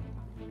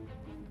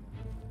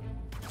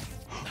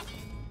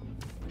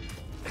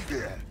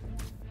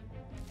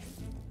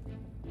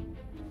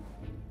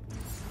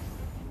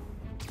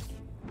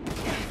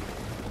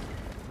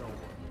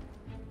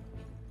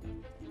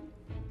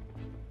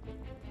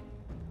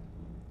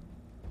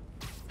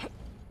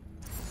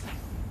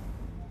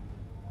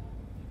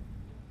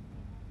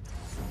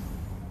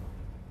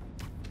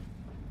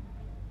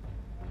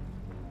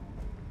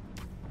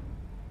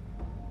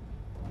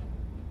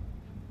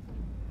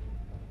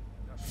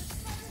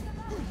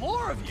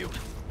 More of you?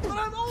 But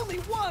I'm only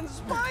one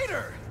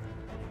spider!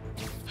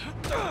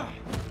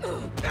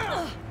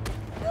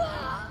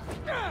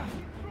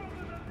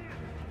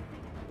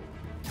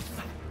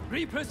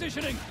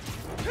 Repositioning!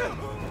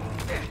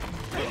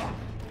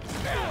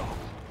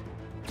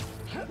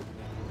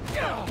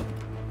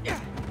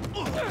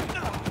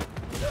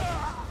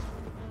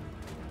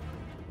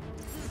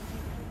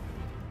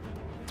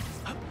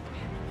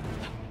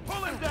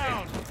 Pull him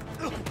down!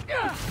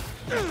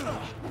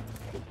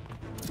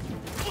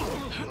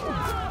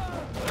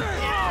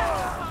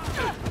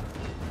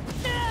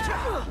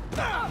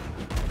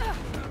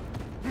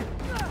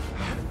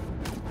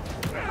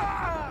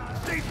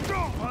 Stay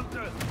strong,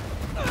 Hunter!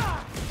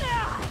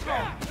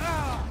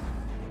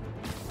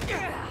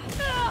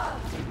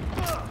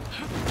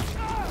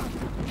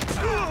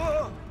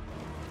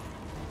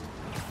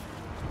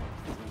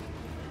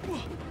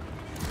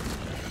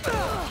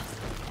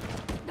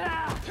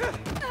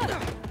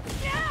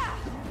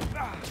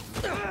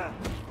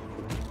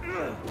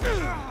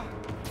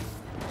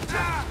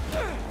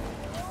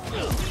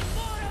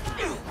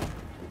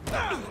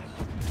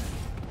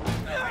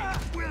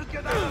 We'll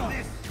get out of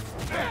this!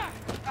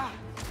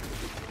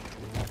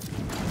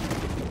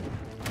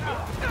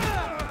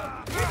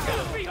 Keep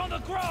your feet on the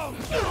ground!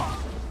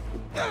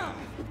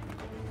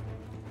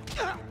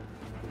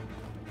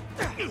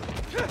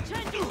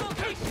 Changing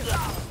location!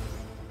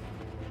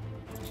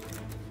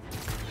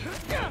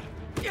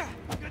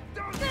 Get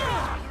down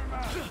there!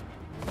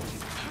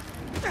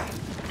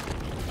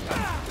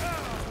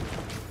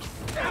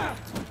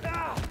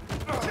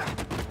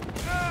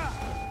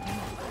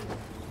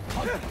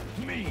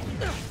 Me!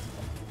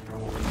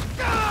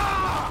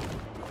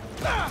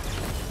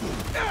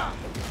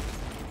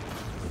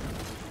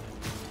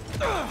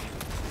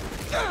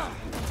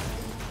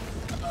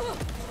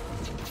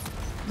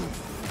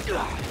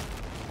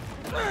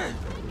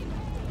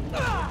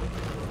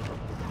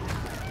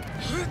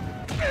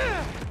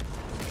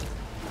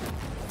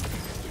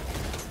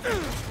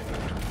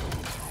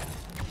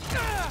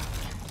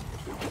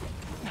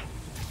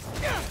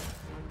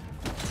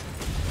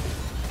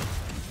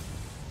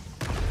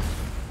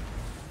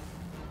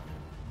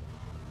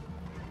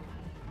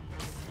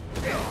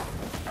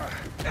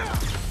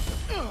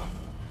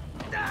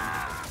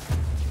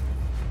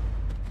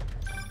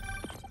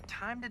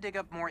 Time to dig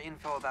up more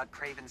info about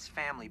Craven's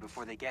family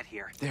before they get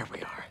here. There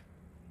we are.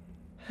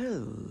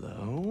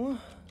 Hello?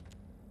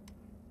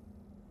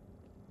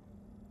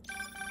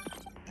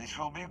 This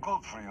will be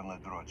good for you,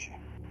 Ladrochi.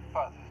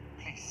 Father,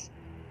 please.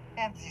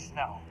 End this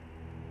now.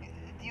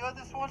 The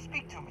others won't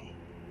speak to me.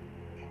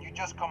 Can you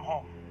just come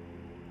home?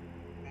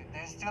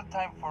 There's still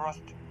time for us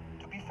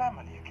to be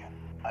family again.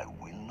 I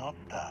will not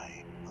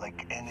die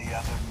like any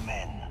other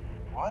men.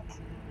 What?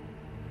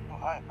 No,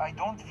 I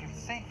don't feel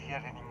safe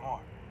here anymore.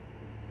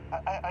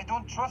 I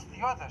don't trust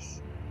the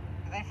others.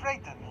 They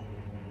frighten me.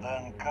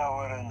 Then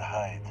cower and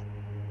hide,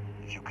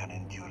 if you can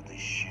endure the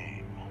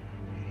shame.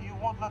 You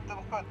won't let them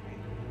hurt me,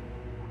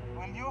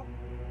 will you?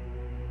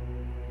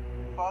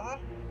 Father?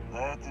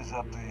 That is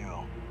up to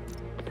you.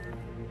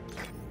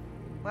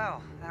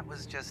 Well, that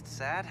was just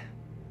sad.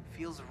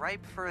 Feels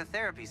ripe for a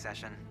therapy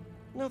session.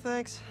 No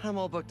thanks, I'm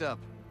all booked up.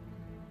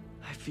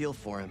 I feel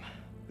for him,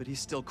 but he's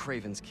still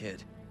Craven's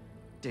kid.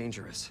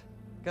 Dangerous.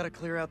 Gotta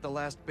clear out the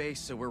last base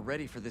so we're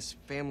ready for this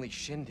family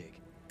shindig.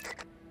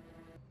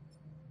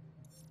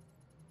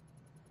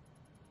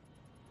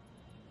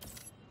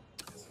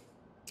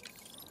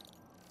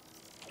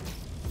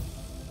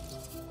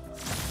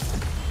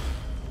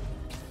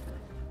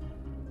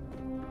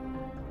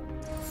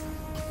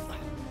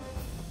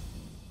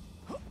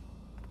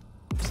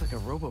 Looks like a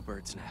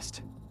robo-bird's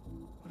nest.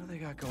 What do they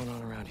got going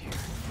on around here?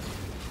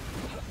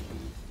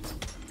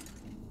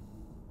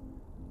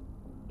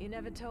 You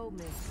never told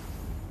me.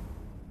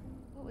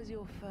 What was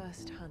your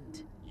first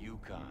hunt?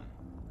 Yukon.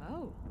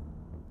 Oh.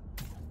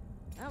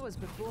 That was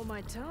before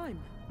my time.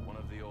 One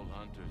of the old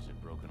hunters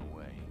had broken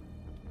away.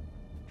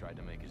 Tried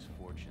to make his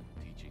fortune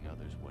teaching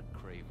others what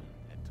Craven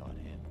had taught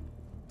him.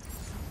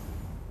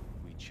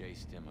 We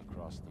chased him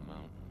across the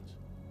mountains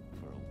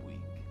for a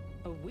week.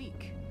 A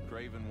week?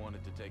 Craven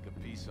wanted to take a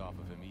piece off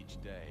of him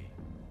each day.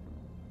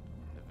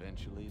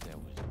 Eventually, there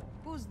was...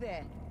 Who's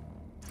there?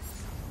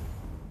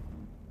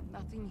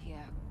 Nothing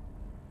here.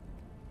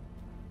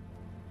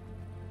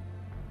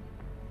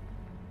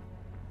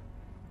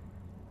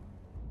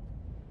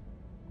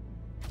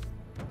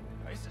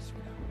 Da ist es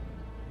wieder.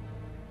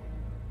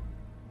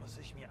 Muss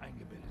ich mir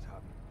eingebildet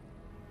haben.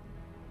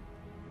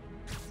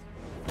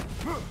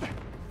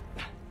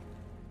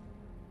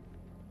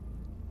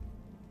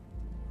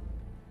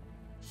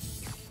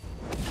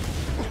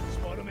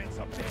 Spider-Man's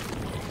up there.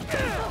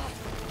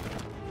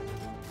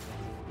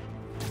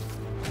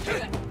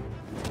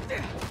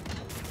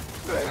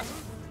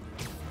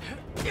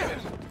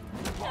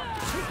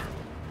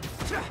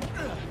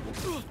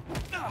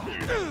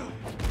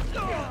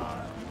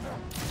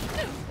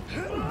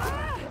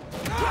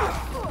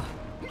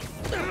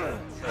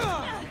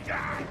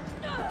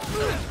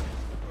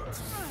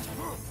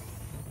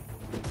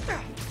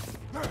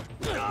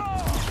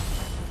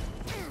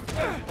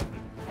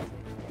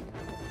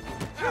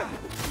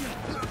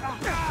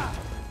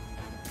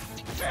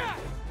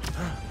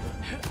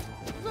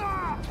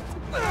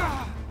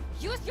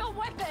 Use your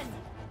weapon!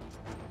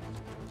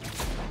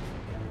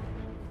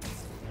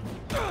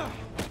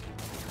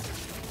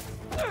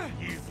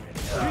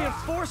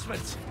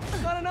 Reinforcements!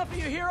 Not enough of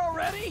you here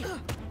already?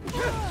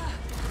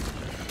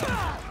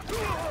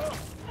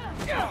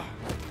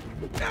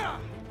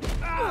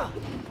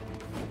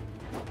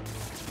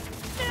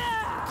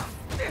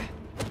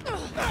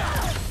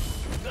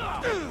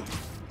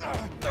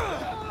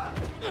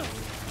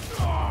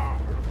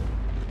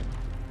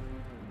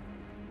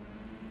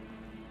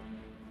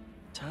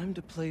 Time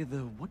to play the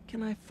what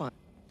can I find?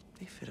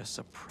 They fit a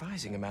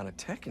surprising amount of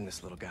tech in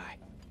this little guy.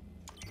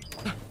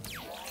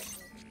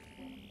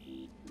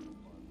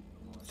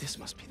 This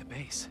must be the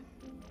base.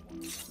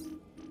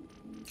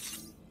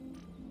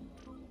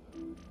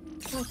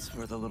 That's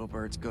where the little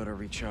birds go to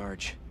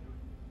recharge.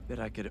 Bet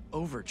I could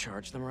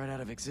overcharge them right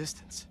out of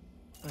existence.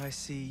 I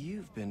see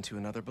you've been to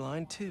another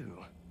blind too.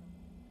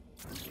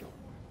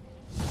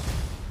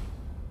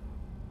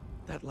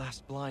 That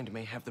last blind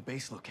may have the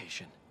base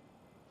location.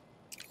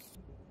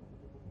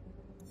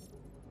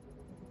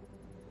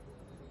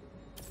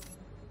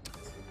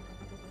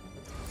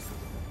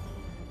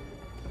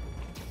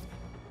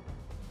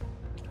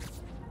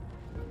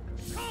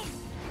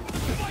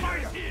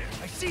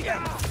 I see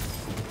them!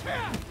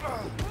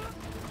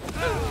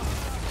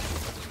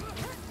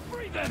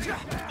 Breathe in!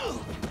 Can't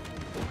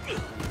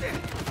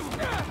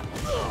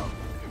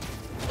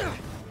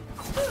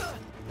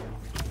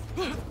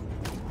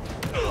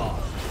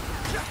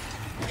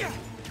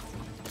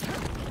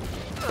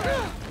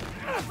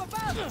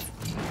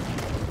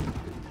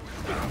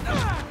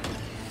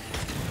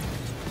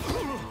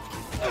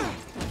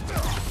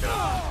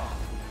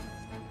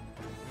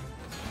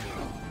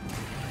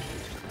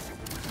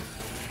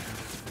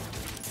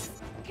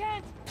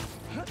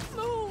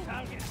move!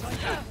 Targets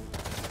like that!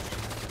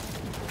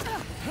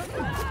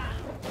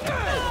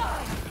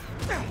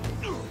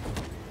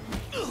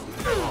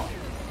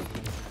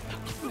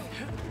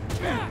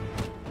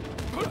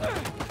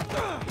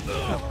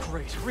 Oh,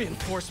 great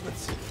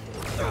reinforcements.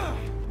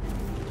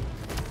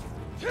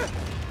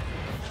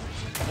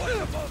 What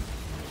the fuck?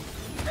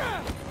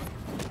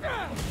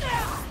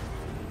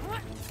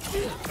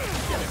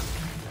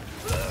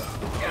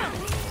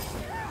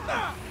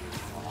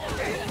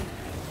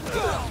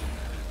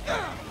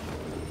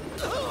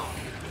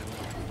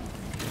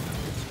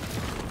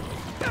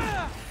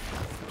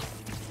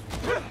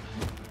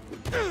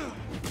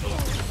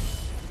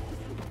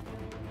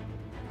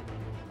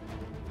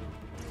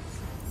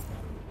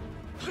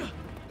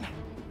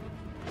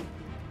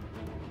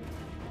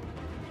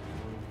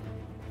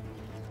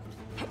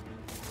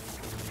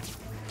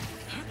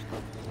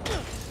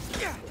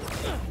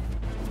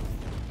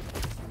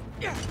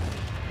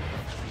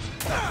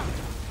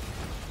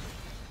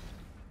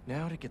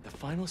 Now to get the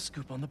final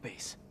scoop on the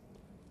base.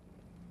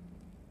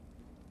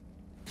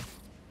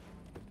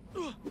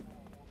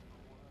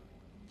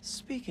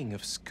 Speaking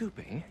of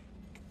scooping...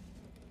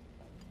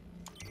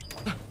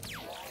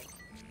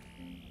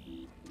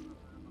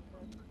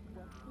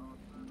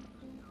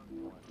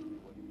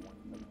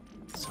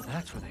 So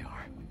that's where they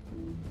are.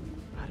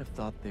 I'd have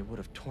thought they would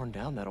have torn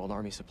down that old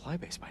army supply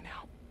base by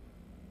now.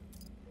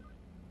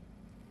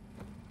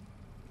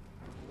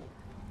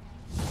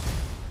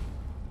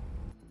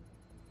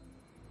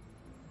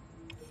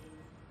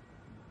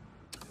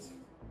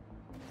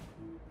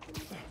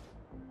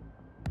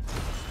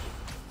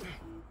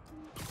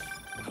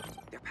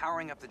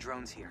 Powering up the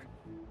drones here.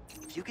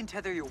 If you can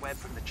tether your web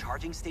from the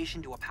charging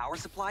station to a power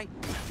supply,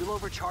 you'll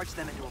overcharge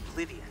them into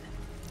oblivion.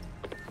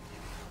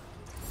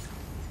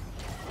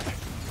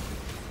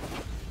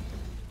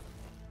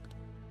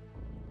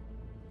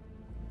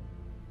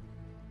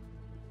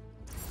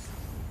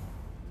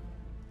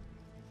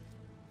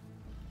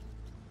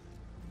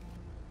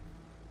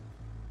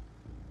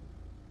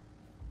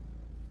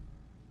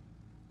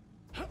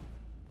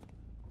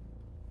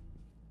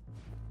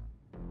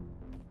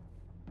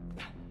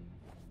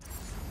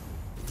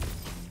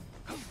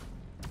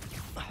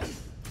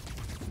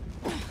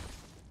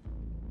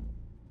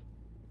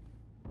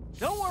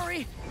 Don't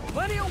worry,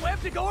 plenty of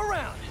web to go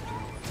around.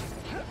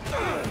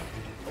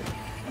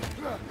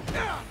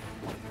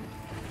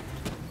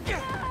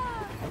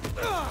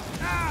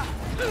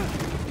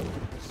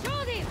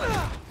 Shoot him!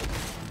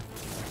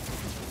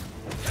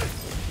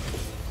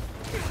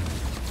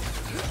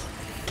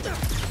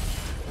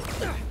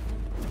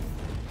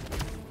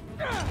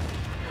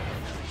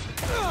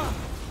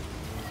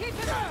 Keep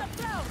him on the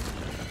floor!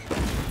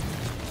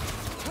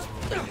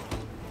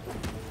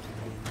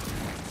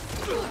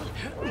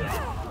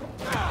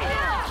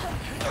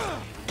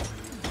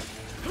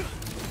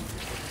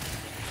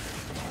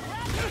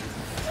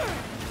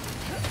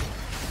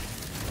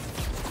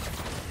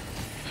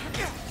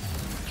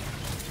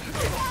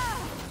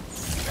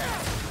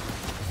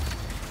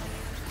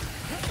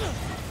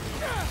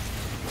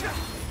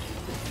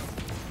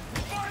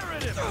 Fire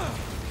at him!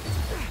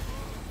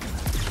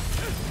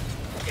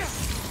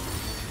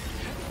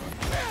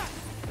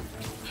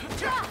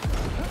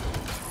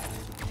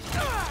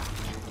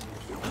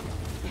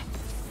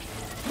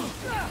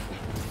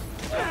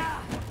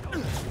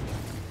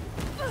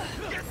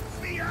 Get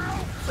me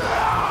out!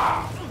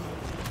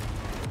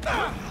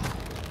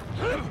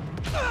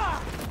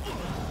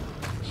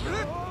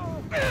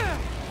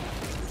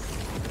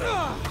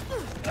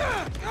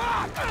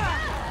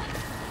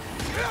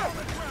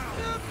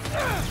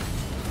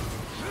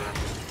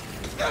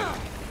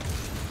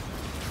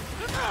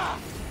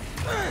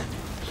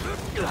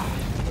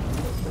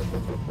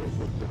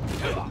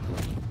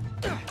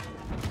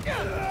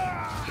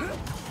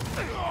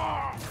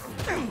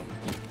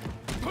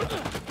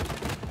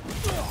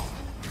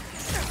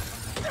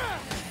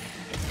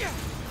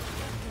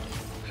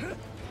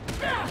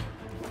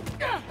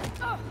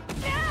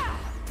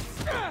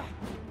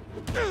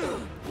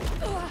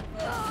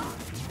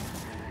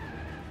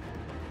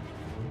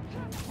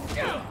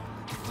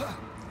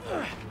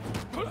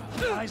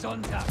 Eyes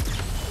on tap.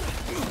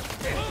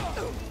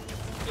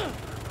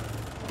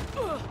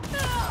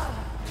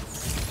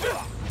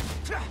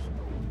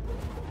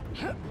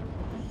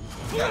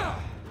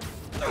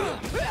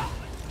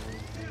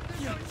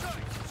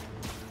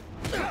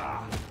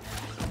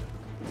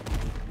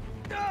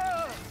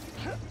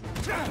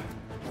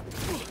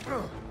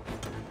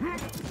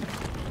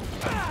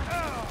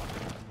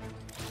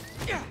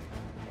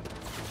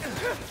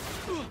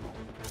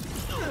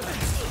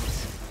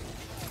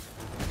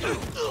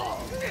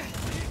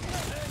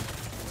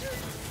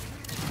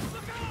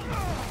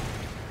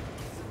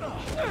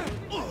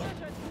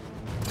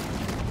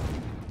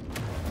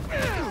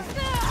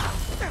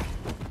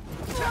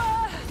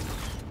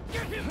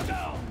 Get him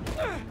down!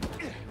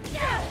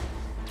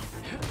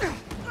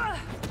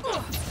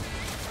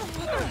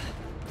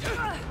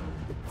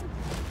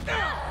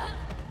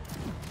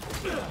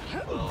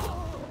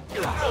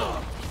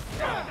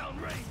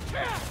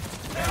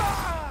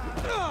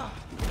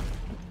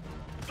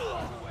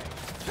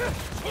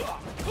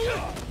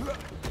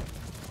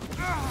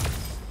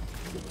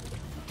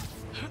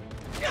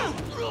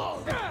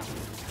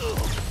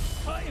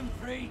 Cut him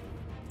free!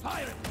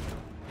 Pirate!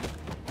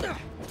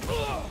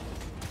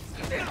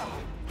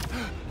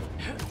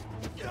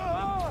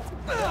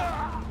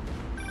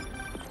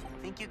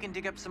 Think you can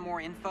dig up some more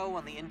info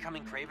on the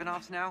incoming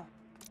Kravenovs now?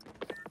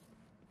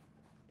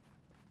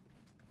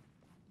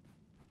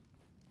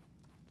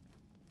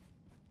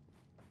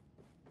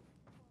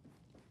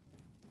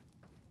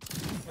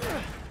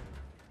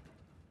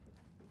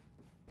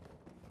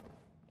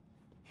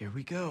 Here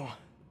we go.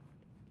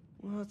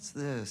 What's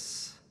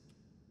this?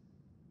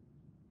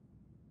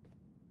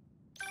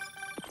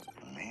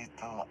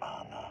 Little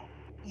Anna.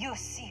 You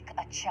seek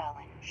a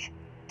challenge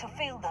to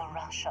feel the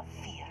rush of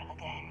fear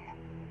again.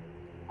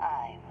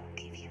 I will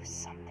give you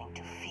something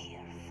to fear,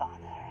 Father.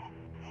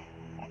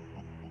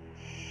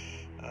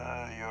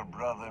 Your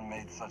brother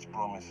made such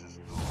promises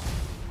too.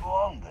 Go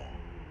on then.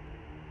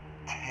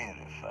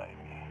 Terrify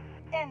me.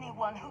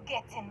 Anyone who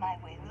gets in my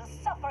way will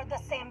suffer the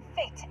same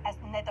fate as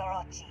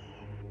Nedorochi.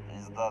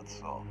 Is that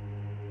so?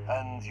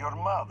 And your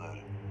mother?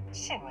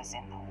 She was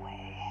in the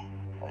way.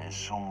 I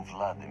assume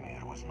Vladimir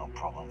was no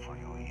problem for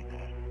you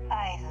either.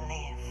 I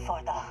live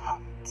for the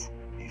hunt.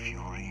 If you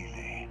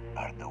really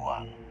are the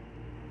one,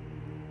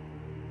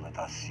 let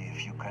us see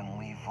if you can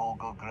leave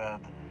Volgograd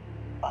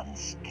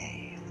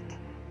unscathed.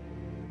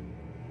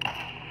 Oh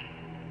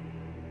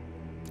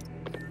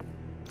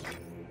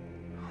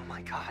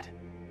my god.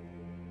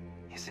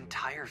 His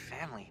entire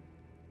family.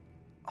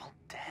 All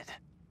dead.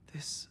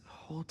 This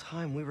whole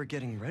time we were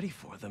getting ready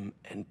for them,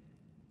 and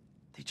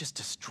they just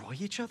destroy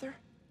each other?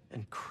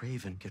 And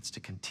Kraven gets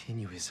to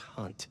continue his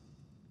hunt.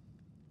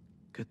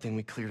 Good thing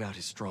we cleared out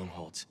his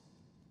strongholds.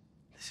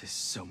 This is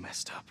so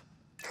messed up.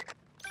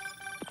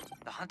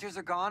 The hunters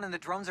are gone and the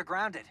drones are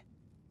grounded.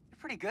 You're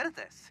pretty good at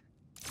this.